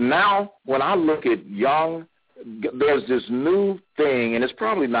 Now, when I look at young, there's this new thing, and it's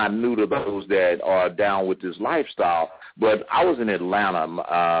probably not new to those that are down with this lifestyle, but I was in Atlanta,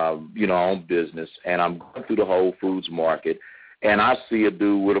 on business, and I'm going through the Whole Foods market, and I see a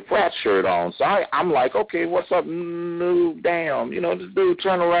dude with a frat shirt on. So I'm like, okay, what's up, new damn? This dude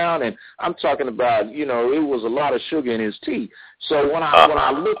turned around, and I'm talking about, it was a lot of sugar in his tea. So when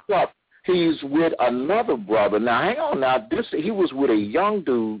I looked up, he's with another brother. Now, hang on now. He was with a young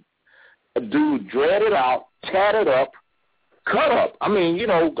dude, a dude dreaded out, tatted up, cut up. I mean,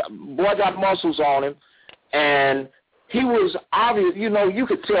 boy got muscles on him. And he was obvious, you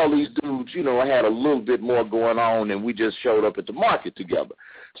could tell these dudes, had a little bit more going on than we just showed up at the market together.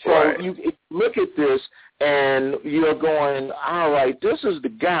 So right. You look at this and you're going, all right, this is the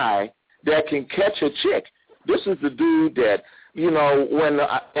guy that can catch a chick. This is the dude that,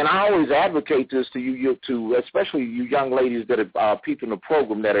 and I always advocate this to you, especially you young ladies that are peeping the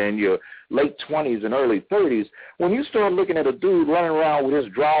program that are in your late 20s and early 30s. When you start looking at a dude running around with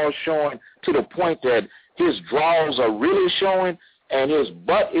his drawers showing to the point that his drawers are really showing and his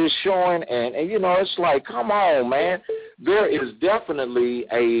butt is showing, and it's like, come on, man. There is definitely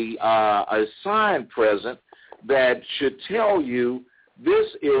a sign present that should tell you this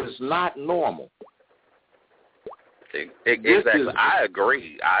is not normal. Exactly. I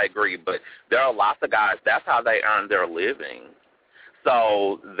agree, but there are lots of guys, that's how they earn their living.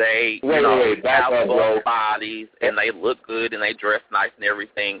 So they have both bodies, and they look good, and they dress nice and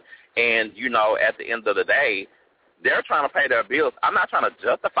everything. And, at the end of the day, they're trying to pay their bills. I'm not trying to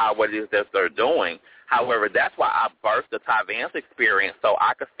justify what it is that they're doing. However, that's why I birthed the Ty Vance experience, so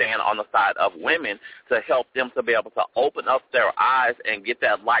I could stand on the side of women to help them to be able to open up their eyes and get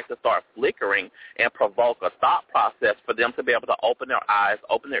that light to start flickering and provoke a thought process for them to be able to open their eyes,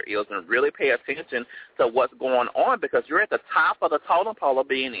 open their ears, and really pay attention to what's going on, because you're at the top of the totem pole of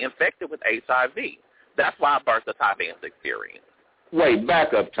being infected with HIV. That's why I birthed the Ty Vance experience. Wait,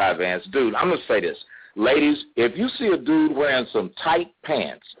 back up, Ty Vance. Dude, I'm going to say this. Ladies, if you see a dude wearing some tight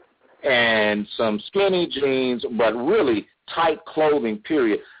pants and some skinny jeans, but really tight clothing,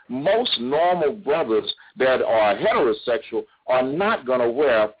 period, most normal brothers that are heterosexual are not going to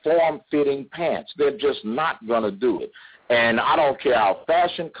wear form-fitting pants. They're just not going to do it. And I don't care how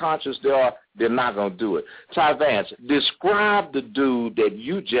fashion-conscious they are, they're not going to do it. Ty Vance, describe the dude that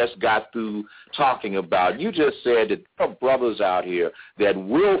you just got through talking about. You just said that there are brothers out here that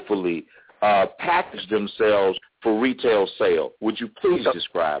willfully package themselves for retail sale. Would you please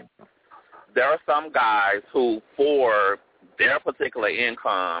describe them? There are some guys who, for their particular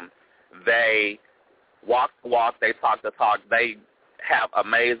income, they walk the walk, they talk the talk, they have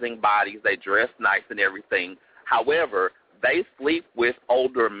amazing bodies, they dress nice and everything. However, they sleep with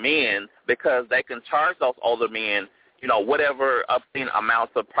older men because they can charge those older men, whatever obscene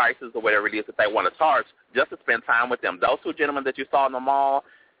amounts of prices or whatever it is that they want to charge just to spend time with them. Those two gentlemen that you saw in the mall,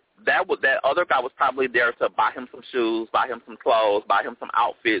 that other guy was probably there to buy him some shoes, buy him some clothes, buy him some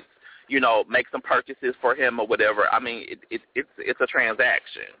outfits, make some purchases for him or whatever. I mean, it's a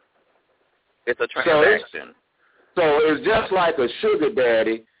transaction. It's a transaction. So it's just like a sugar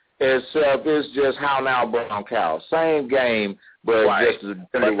daddy, except it's just how now brown cow. Same game, but right. Just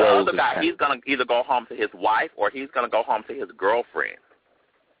but the other guy, he's going to either go home to his wife or he's going to go home to his girlfriend.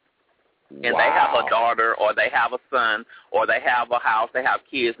 And they have a daughter or they have a son or they have a house, they have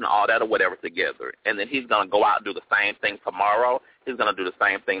kids and all that or whatever together. And then he's going to go out and do the same thing tomorrow. He's going to do the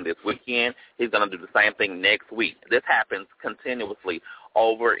same thing this weekend. He's going to do the same thing next week. This happens continuously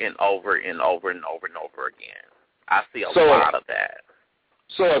over and over and over and over and over again. I see a lot of that.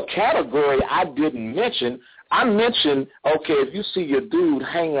 So a category I didn't mention, I mentioned, okay, if you see your dude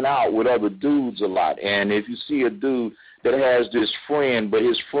hanging out with other dudes a lot, and if you see a dude that has this friend, but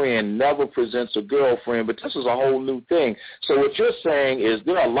his friend never presents a girlfriend, but this is a whole new thing. So what you're saying is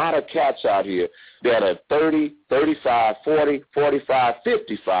there are a lot of cats out here that are 30, 35, 40, 45,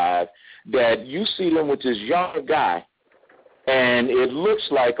 55, that you see them with this younger guy, and it looks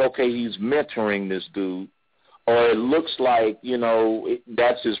like, okay, he's mentoring this dude, or it looks like,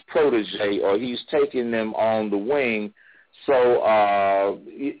 that's his protege, or he's taking them on the wing. So,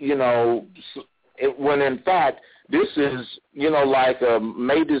 when in fact, this is, like a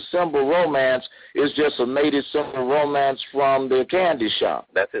May-December romance. It's just a May-December romance from the candy shop.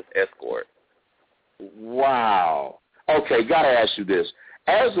 That's his escort. Wow. Okay, got to ask you this.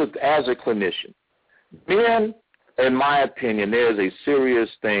 As a clinician, men, in my opinion, there's a serious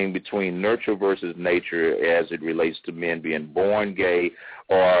thing between nurture versus nature as it relates to men being born gay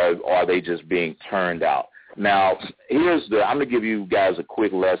or are they just being turned out. Now, I'm going to give you guys a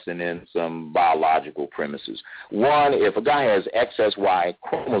quick lesson in some biological premises. One, if a guy has XXY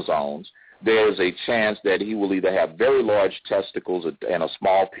chromosomes, there's a chance that he will either have very large testicles and a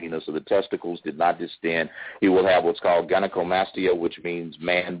small penis, so the testicles did not distend. He will have what's called gynecomastia, which means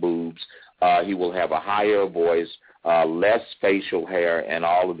man boobs. He will have a higher voice, less facial hair, and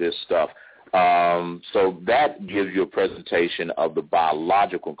all of this stuff. So that gives you a presentation of the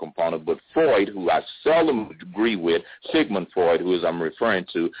biological component. But Freud, who I seldom agree with, Sigmund Freud, who I'm referring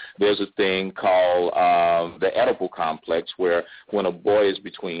to, there's a thing called the Oedipal complex, where when a boy is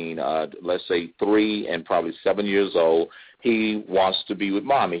between, let's say, 3 and probably 7 years old, he wants to be with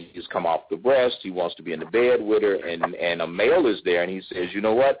mommy. He's come off the breast. He wants to be in the bed with her, and a male is there, and he says, you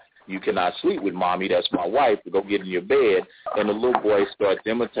know what? You cannot sleep with mommy. That's my wife. Go get in your bed. And the little boy starts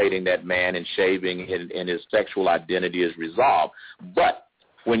imitating that man and shaving, and his sexual identity is resolved. But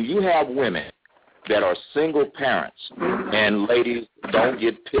when you have women that are single parents, and ladies, don't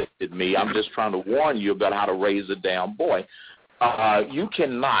get pissed at me. I'm just trying to warn you about how to raise a damn boy. You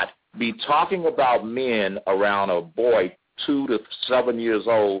cannot be talking about men around a boy 2 to 7 years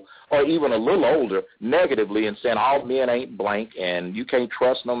old, or even a little older, negatively, and saying all men ain't blank and you can't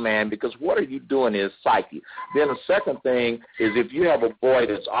trust no man, because what are you doing is psyche. Then the second thing is, if you have a boy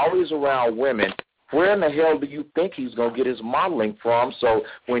that's always around women, where in the hell do you think he's going to get his modeling from? So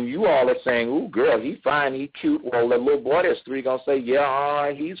when you all are saying, ooh, girl, he fine, he cute, well, the little boy that's 3 going to say,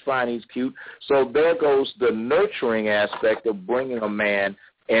 yeah, he's fine, he's cute. So there goes the nurturing aspect of bringing a man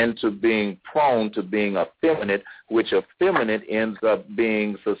into being prone to being effeminate, which effeminate ends up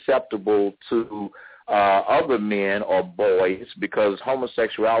being susceptible to other men or boys, because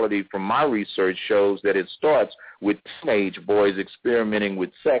homosexuality, from my research, shows that it starts with teenage boys experimenting with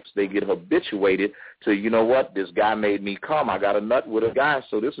sex. They get habituated to, you know what, this guy made me come. I got a nut with a guy,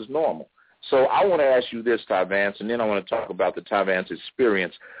 so this is normal. So I want to ask you this, Ty Vance, and then I want to talk about the Ty Vance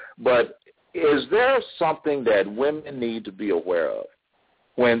experience. But is there something that women need to be aware of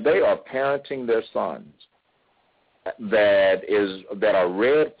when they are parenting their sons that are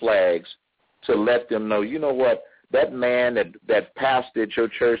red flags to let them know, you know what, that man that pastor at your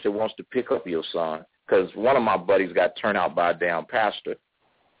church that wants to pick up your son, because one of my buddies got turned out by a damn pastor,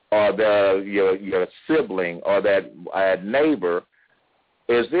 or your sibling, or that neighbor,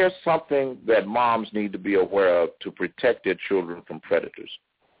 is there something that moms need to be aware of to protect their children from predators?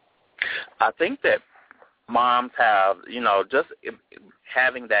 I think that moms have, just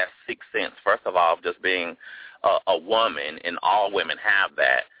having that sixth sense, first of all, just being a woman, and all women have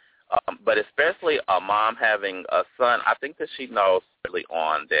that. But especially a mom having a son, I think that she knows early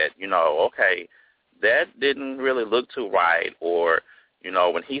on that, okay, that didn't really look too right, or,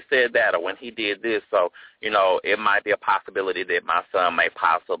 when he said that or when he did this, so, it might be a possibility that my son may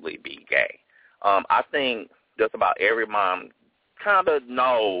possibly be gay. I think just about every mom kind of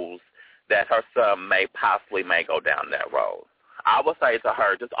knows that her son may go down that road. I would say to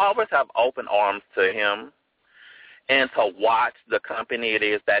her, just always have open arms to him, and to watch the company it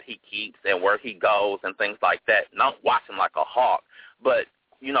is that he keeps and where he goes and things like that. Not watch him like a hawk, but,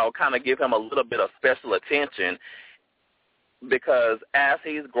 kind of give him a little bit of special attention, because as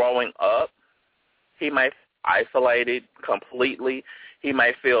he's growing up, he may feel isolated completely. He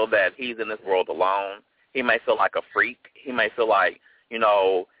may feel that he's in this world alone. He may feel like a freak. He may feel like,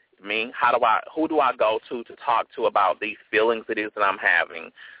 me, who do I go to talk to about these feelings it is that I'm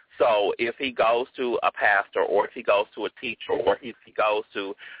having? So if he goes to a pastor, or if he goes to a teacher, or if he goes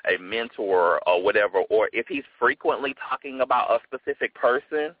to a mentor or whatever, or if he's frequently talking about a specific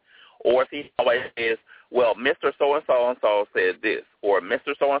person, or if he always says, well, Mr. So-and-so said this, or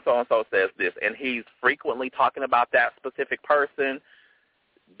Mr. So-and-so says this, and he's frequently talking about that specific person,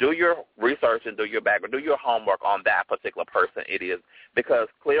 do your research and do your background, do your homework on that particular person it is, because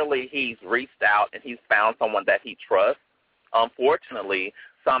clearly he's reached out and he's found someone that he trusts. Unfortunately,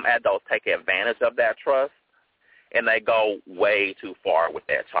 some adults take advantage of that trust, and they go way too far with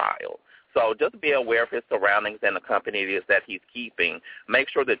that child. So just be aware of his surroundings and the company it is that he's keeping. Make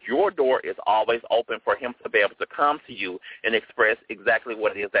sure that your door is always open for him to be able to come to you and express exactly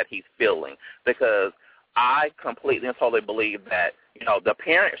what it is that he's feeling, because I completely and totally believe that, the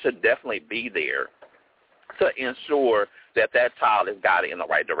parent should definitely be there to ensure that that child is guided in the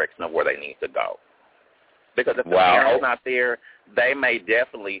right direction of where they need to go. Because if the parent's not there, they may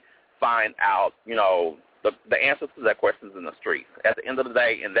definitely find out, the answers to their questions in the streets. At the end of the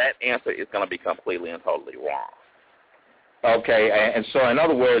day, and that answer is going to be completely and totally wrong. Okay, and so in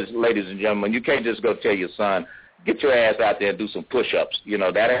other words, ladies and gentlemen, you can't just go tell your son, get your ass out there and do some push-ups. You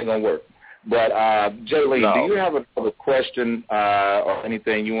know, that ain't going to work. But, Jaylene, No. do you have another question or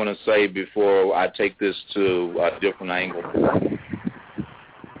anything you want to say before I take this to a different angle?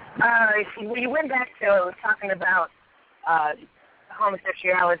 You went back to talking about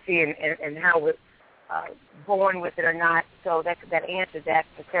homosexuality and how we're born with it or not, so that answers that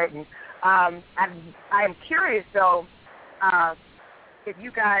for certain. I am curious, though, if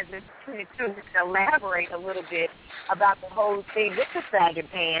you guys between the two could elaborate a little bit about the whole thing with the sagging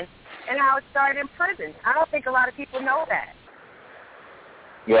pants and how it started in prison. I don't think a lot of people know that.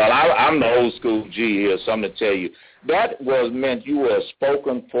 Well, I'm the old school G here, something to tell you. That was meant you were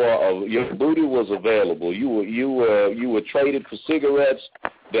spoken for. Your booty was available. You were traded for cigarettes.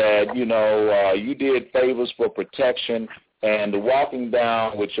 That you did favors for protection, and the walking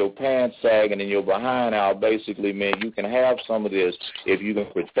down with your pants sagging and your behind out basically meant you can have some of this if you can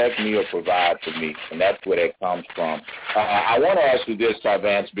protect me or provide for me, and that's where that comes from. I want to ask you this,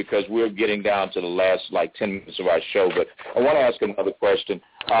 Vance, because we're getting down to the last 10 minutes of our show, but I want to ask another question.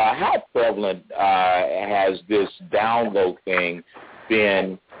 How prevalent has this down low thing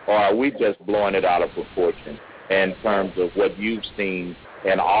been, or are we just blowing it out of proportion in terms of what you've seen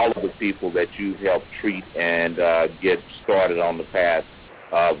and all of the people that you've helped treat and get started on the path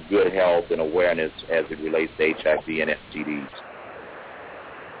of good health and awareness as it relates to HIV and STDs?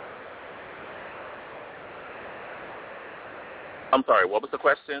 I'm sorry, what was the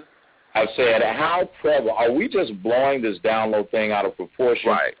question? I said, how prevalent, are we just blowing this down low thing out of proportion?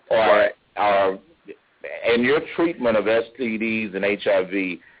 Right. Or in your treatment of STDs and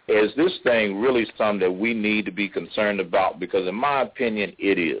HIV, is this thing really something that we need to be concerned about? Because in my opinion,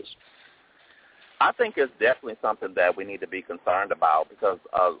 it is. I think it's definitely something that we need to be concerned about because,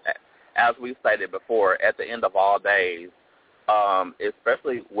 as we stated before, at the end of all days,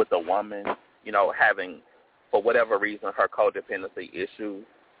 especially with a woman, having, for whatever reason, her codependency issues,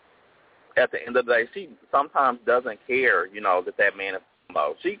 at the end of the day, she sometimes doesn't care, that man is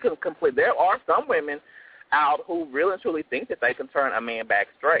low. She can complete. There are some women out who really and truly think that they can turn a man back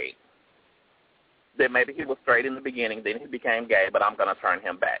straight. That maybe he was straight in the beginning, then he became gay, but I'm going to turn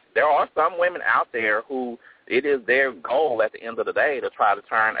him back. There are some women out there who it is their goal at the end of the day to try to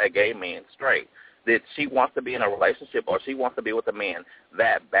turn a gay man straight, that she wants to be in a relationship or she wants to be with a man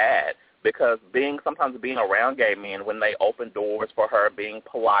that bad. Because sometimes being around gay men, when they open doors for her, being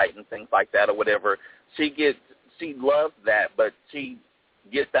polite and things like that or whatever, she loves that, but she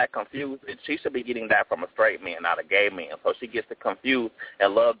gets that confused, and she should be getting that from a straight man, not a gay man. So she gets it confused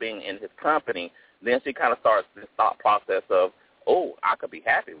and love being in his company. Then she kind of starts this thought process of, oh, I could be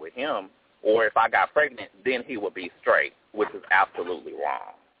happy with him, or if I got pregnant, then he would be straight, which is absolutely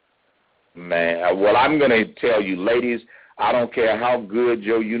wrong. Man, well, I'm going to tell you, ladies, I don't care how good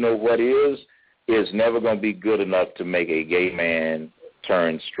your you-know-what is, it's never going to be good enough to make a gay man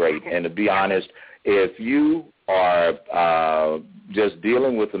turn straight. And to be honest, if you are just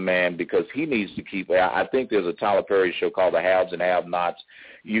dealing with a man because he needs to keep, I think there's a Tyler Perry show called The Haves and Have-Nots.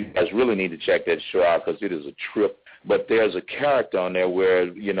 You guys really need to check that show out because it is a trip. But there's a character on there where,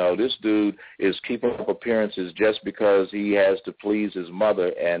 this dude is keeping up appearances just because he has to please his mother,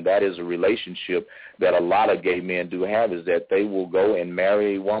 and that is a relationship that a lot of gay men do have, is that they will go and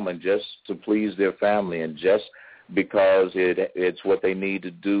marry a woman just to please their family and just because it's what they need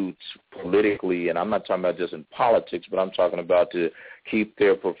to do politically. And I'm not talking about just in politics, but I'm talking about to keep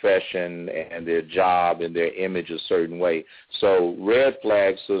their profession and their job and their image a certain way. So red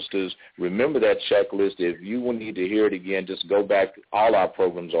flag, sisters, remember that checklist. If you will need to hear it again, just go back. All our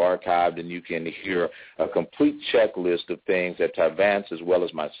programs are archived, and you can hear a complete checklist of things that Vance as well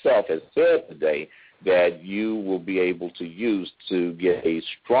as myself has said today that you will be able to use to get a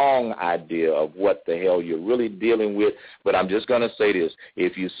strong idea of what the hell you're really dealing with. But I'm just going to say this.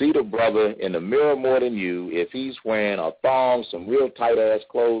 If you see the brother in the mirror more than you, if he's wearing a thong, some real tight-ass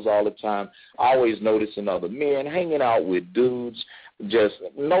clothes all the time, always noticing other men, hanging out with dudes, just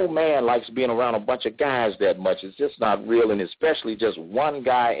no man likes being around a bunch of guys that much. It's just not real, and especially just one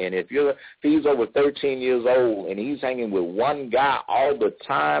guy. And if he's over 13 years old and he's hanging with one guy all the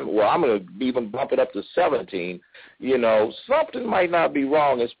time, well, I'm going to even bump it up to 17. Something might not be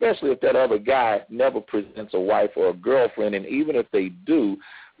wrong, especially if that other guy never presents a wife or a girlfriend. And even if they do,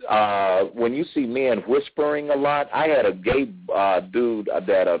 when you see men whispering a lot, I had a gay dude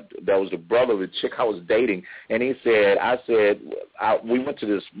that was the brother of the chick I was dating, and he said, we went to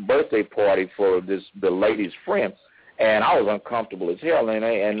this birthday party for the lady's friend, and I was uncomfortable as hell,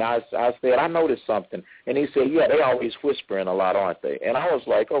 and I said, I noticed something, and he said, yeah, they always whispering a lot, aren't they? And I was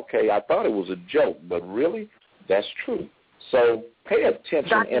like, okay, I thought it was a joke, but really, that's true. So pay attention.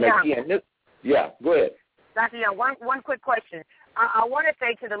 Dr. And Young. again, go ahead. Dr. Young, one quick question. I want to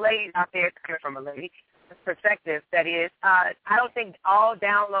say to the ladies out there, coming from a lady perspective, that is, I don't think all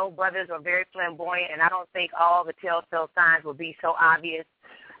down low brothers are very flamboyant, and I don't think all the telltale signs will be so obvious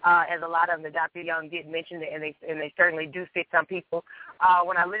as a lot of them that Dr. Young did mention, and they certainly do fit some people.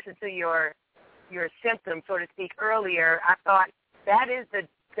 When I listened to your symptoms, so to speak, earlier, I thought that is the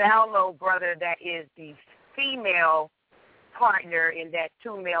down low brother that is the female partner in that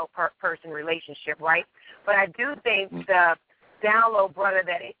two-male person relationship, right? But I do think the down low brother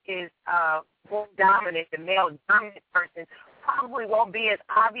that is more dominant, the male dominant person, probably won't be as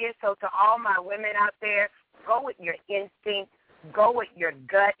obvious. So to all my women out there, go with your instinct, go with your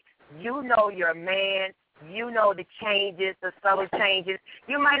gut. You know your man. You know the changes, the subtle changes.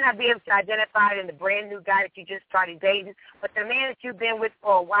 You might not be able to identify it in the brand new guy that you just started dating, but the man that you've been with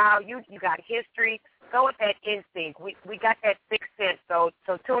for a while, you got history. Go with that instinct. We got that sixth sense. So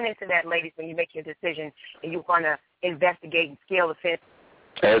tune into that, ladies, when you make your decision and you're going to investigate and scale the fence.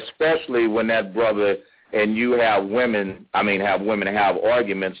 Especially when that brother and you have women have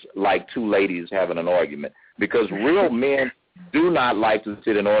arguments like two ladies having an argument, because real men do not like to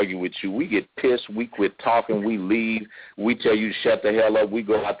sit and argue with you. We get pissed. We quit talking. We leave. We tell you to shut the hell up. We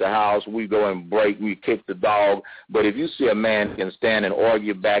go out the house. We go and break. We kick the dog. But if you see a man can stand and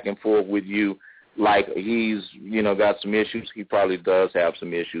argue back and forth with you like he's, got some issues, he probably does have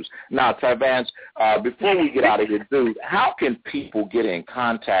some issues. Now, Tarvance, before we get out of here, dude, how can people get in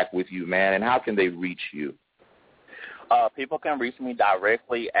contact with you, man, and how can they reach you? People can reach me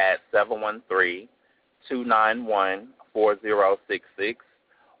directly at 713-291-4066,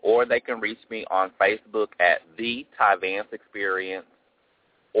 or they can reach me on Facebook at The Tyvance Experience,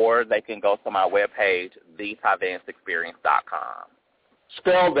 or they can go to my webpage, thetyvanceexperience.com.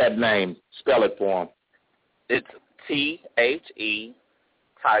 Spell that name. Spell it for them. It's T-H-E,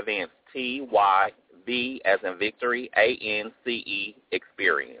 Tyvance, T-Y-V as in victory, A-N-C-E,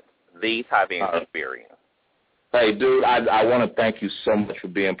 experience, The Tyvance Experience. Hey, dude, I want to thank you so much for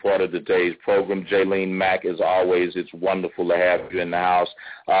being part of today's program. Jaylene Mack, as always, it's wonderful to have you in the house.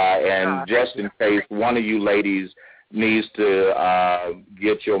 And just in case one of you ladies needs to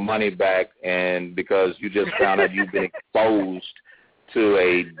get your money back, and because you just found out you've been exposed to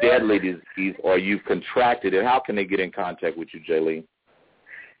a deadly disease or you've contracted it, how can they get in contact with you, Jaylene?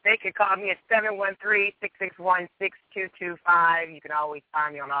 They can call me at 713-661-6225. You can always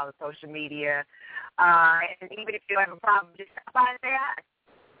find me on all the social media. And even if you have a problem, just stop by and say hi.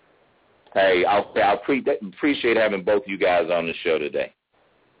 Hey, I appreciate having both you guys on the show today.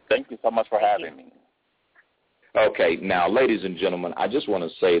 Thank you so much for having me. Okay, now, ladies and gentlemen, I just want to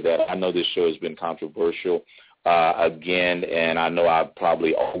say that I know this show has been controversial again, and I know I've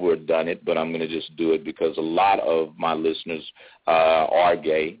probably overdone it, but I'm going to just do it because a lot of my listeners are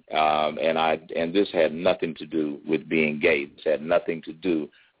gay, and this had nothing to do with being gay. This had nothing to do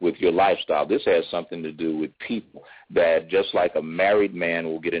with your lifestyle. This has something to do with people that just like a married man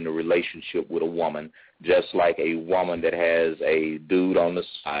will get in a relationship with a woman, just like a woman that has a dude on the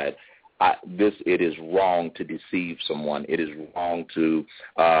side, it is wrong to deceive someone. It is wrong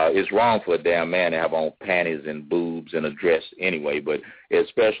it's wrong for a damn man to have on panties and boobs and a dress anyway, but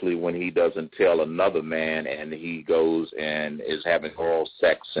especially when he doesn't tell another man and he goes and is having oral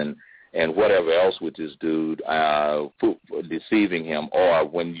sex and whatever else with this dude, deceiving him, or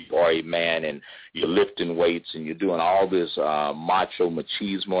when you are a man and you're lifting weights and you're doing all this macho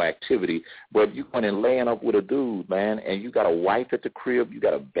machismo activity, but you're going and laying up with a dude, man, and you got a wife at the crib, you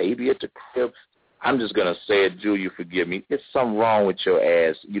got a baby at the crib. I'm just going to say it, Julia, forgive me. There's something wrong with your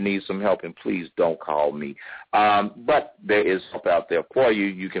ass. You need some help, and please don't call me. But there is help out there for you.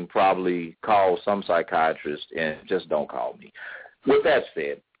 You can probably call some psychiatrist, and just don't call me. With that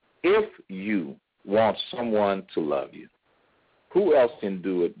said, if you want someone to love you, who else can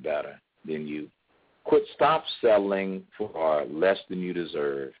do it better than you? Stop settling for less than you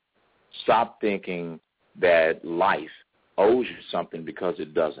deserve. Stop thinking that life owes you something because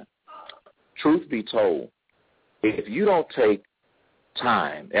it doesn't. Truth be told, if you don't take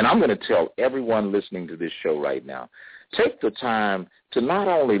time, and I'm going to tell everyone listening to this show right now, take the time to not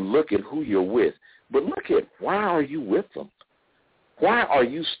only look at who you're with, but look at why are you with them? Why are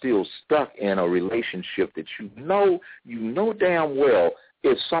you still stuck in a relationship that you know damn well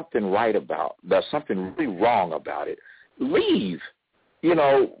is something right about, there's something really wrong about it? Leave.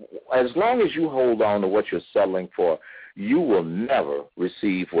 As long as you hold on to what you're settling for, you will never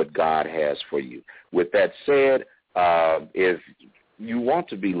receive what God has for you. With that said, if you want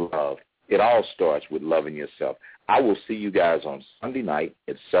to be loved, it all starts with loving yourself. I will see you guys on Sunday night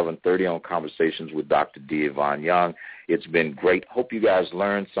at 7:30 on Conversations with Dr. D. Yvonne Young. It's been great. Hope you guys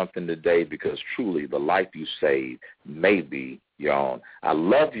learned something today, because truly the life you save may be your own. I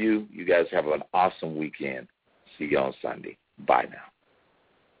love you. You guys have an awesome weekend. See you on Sunday. Bye now.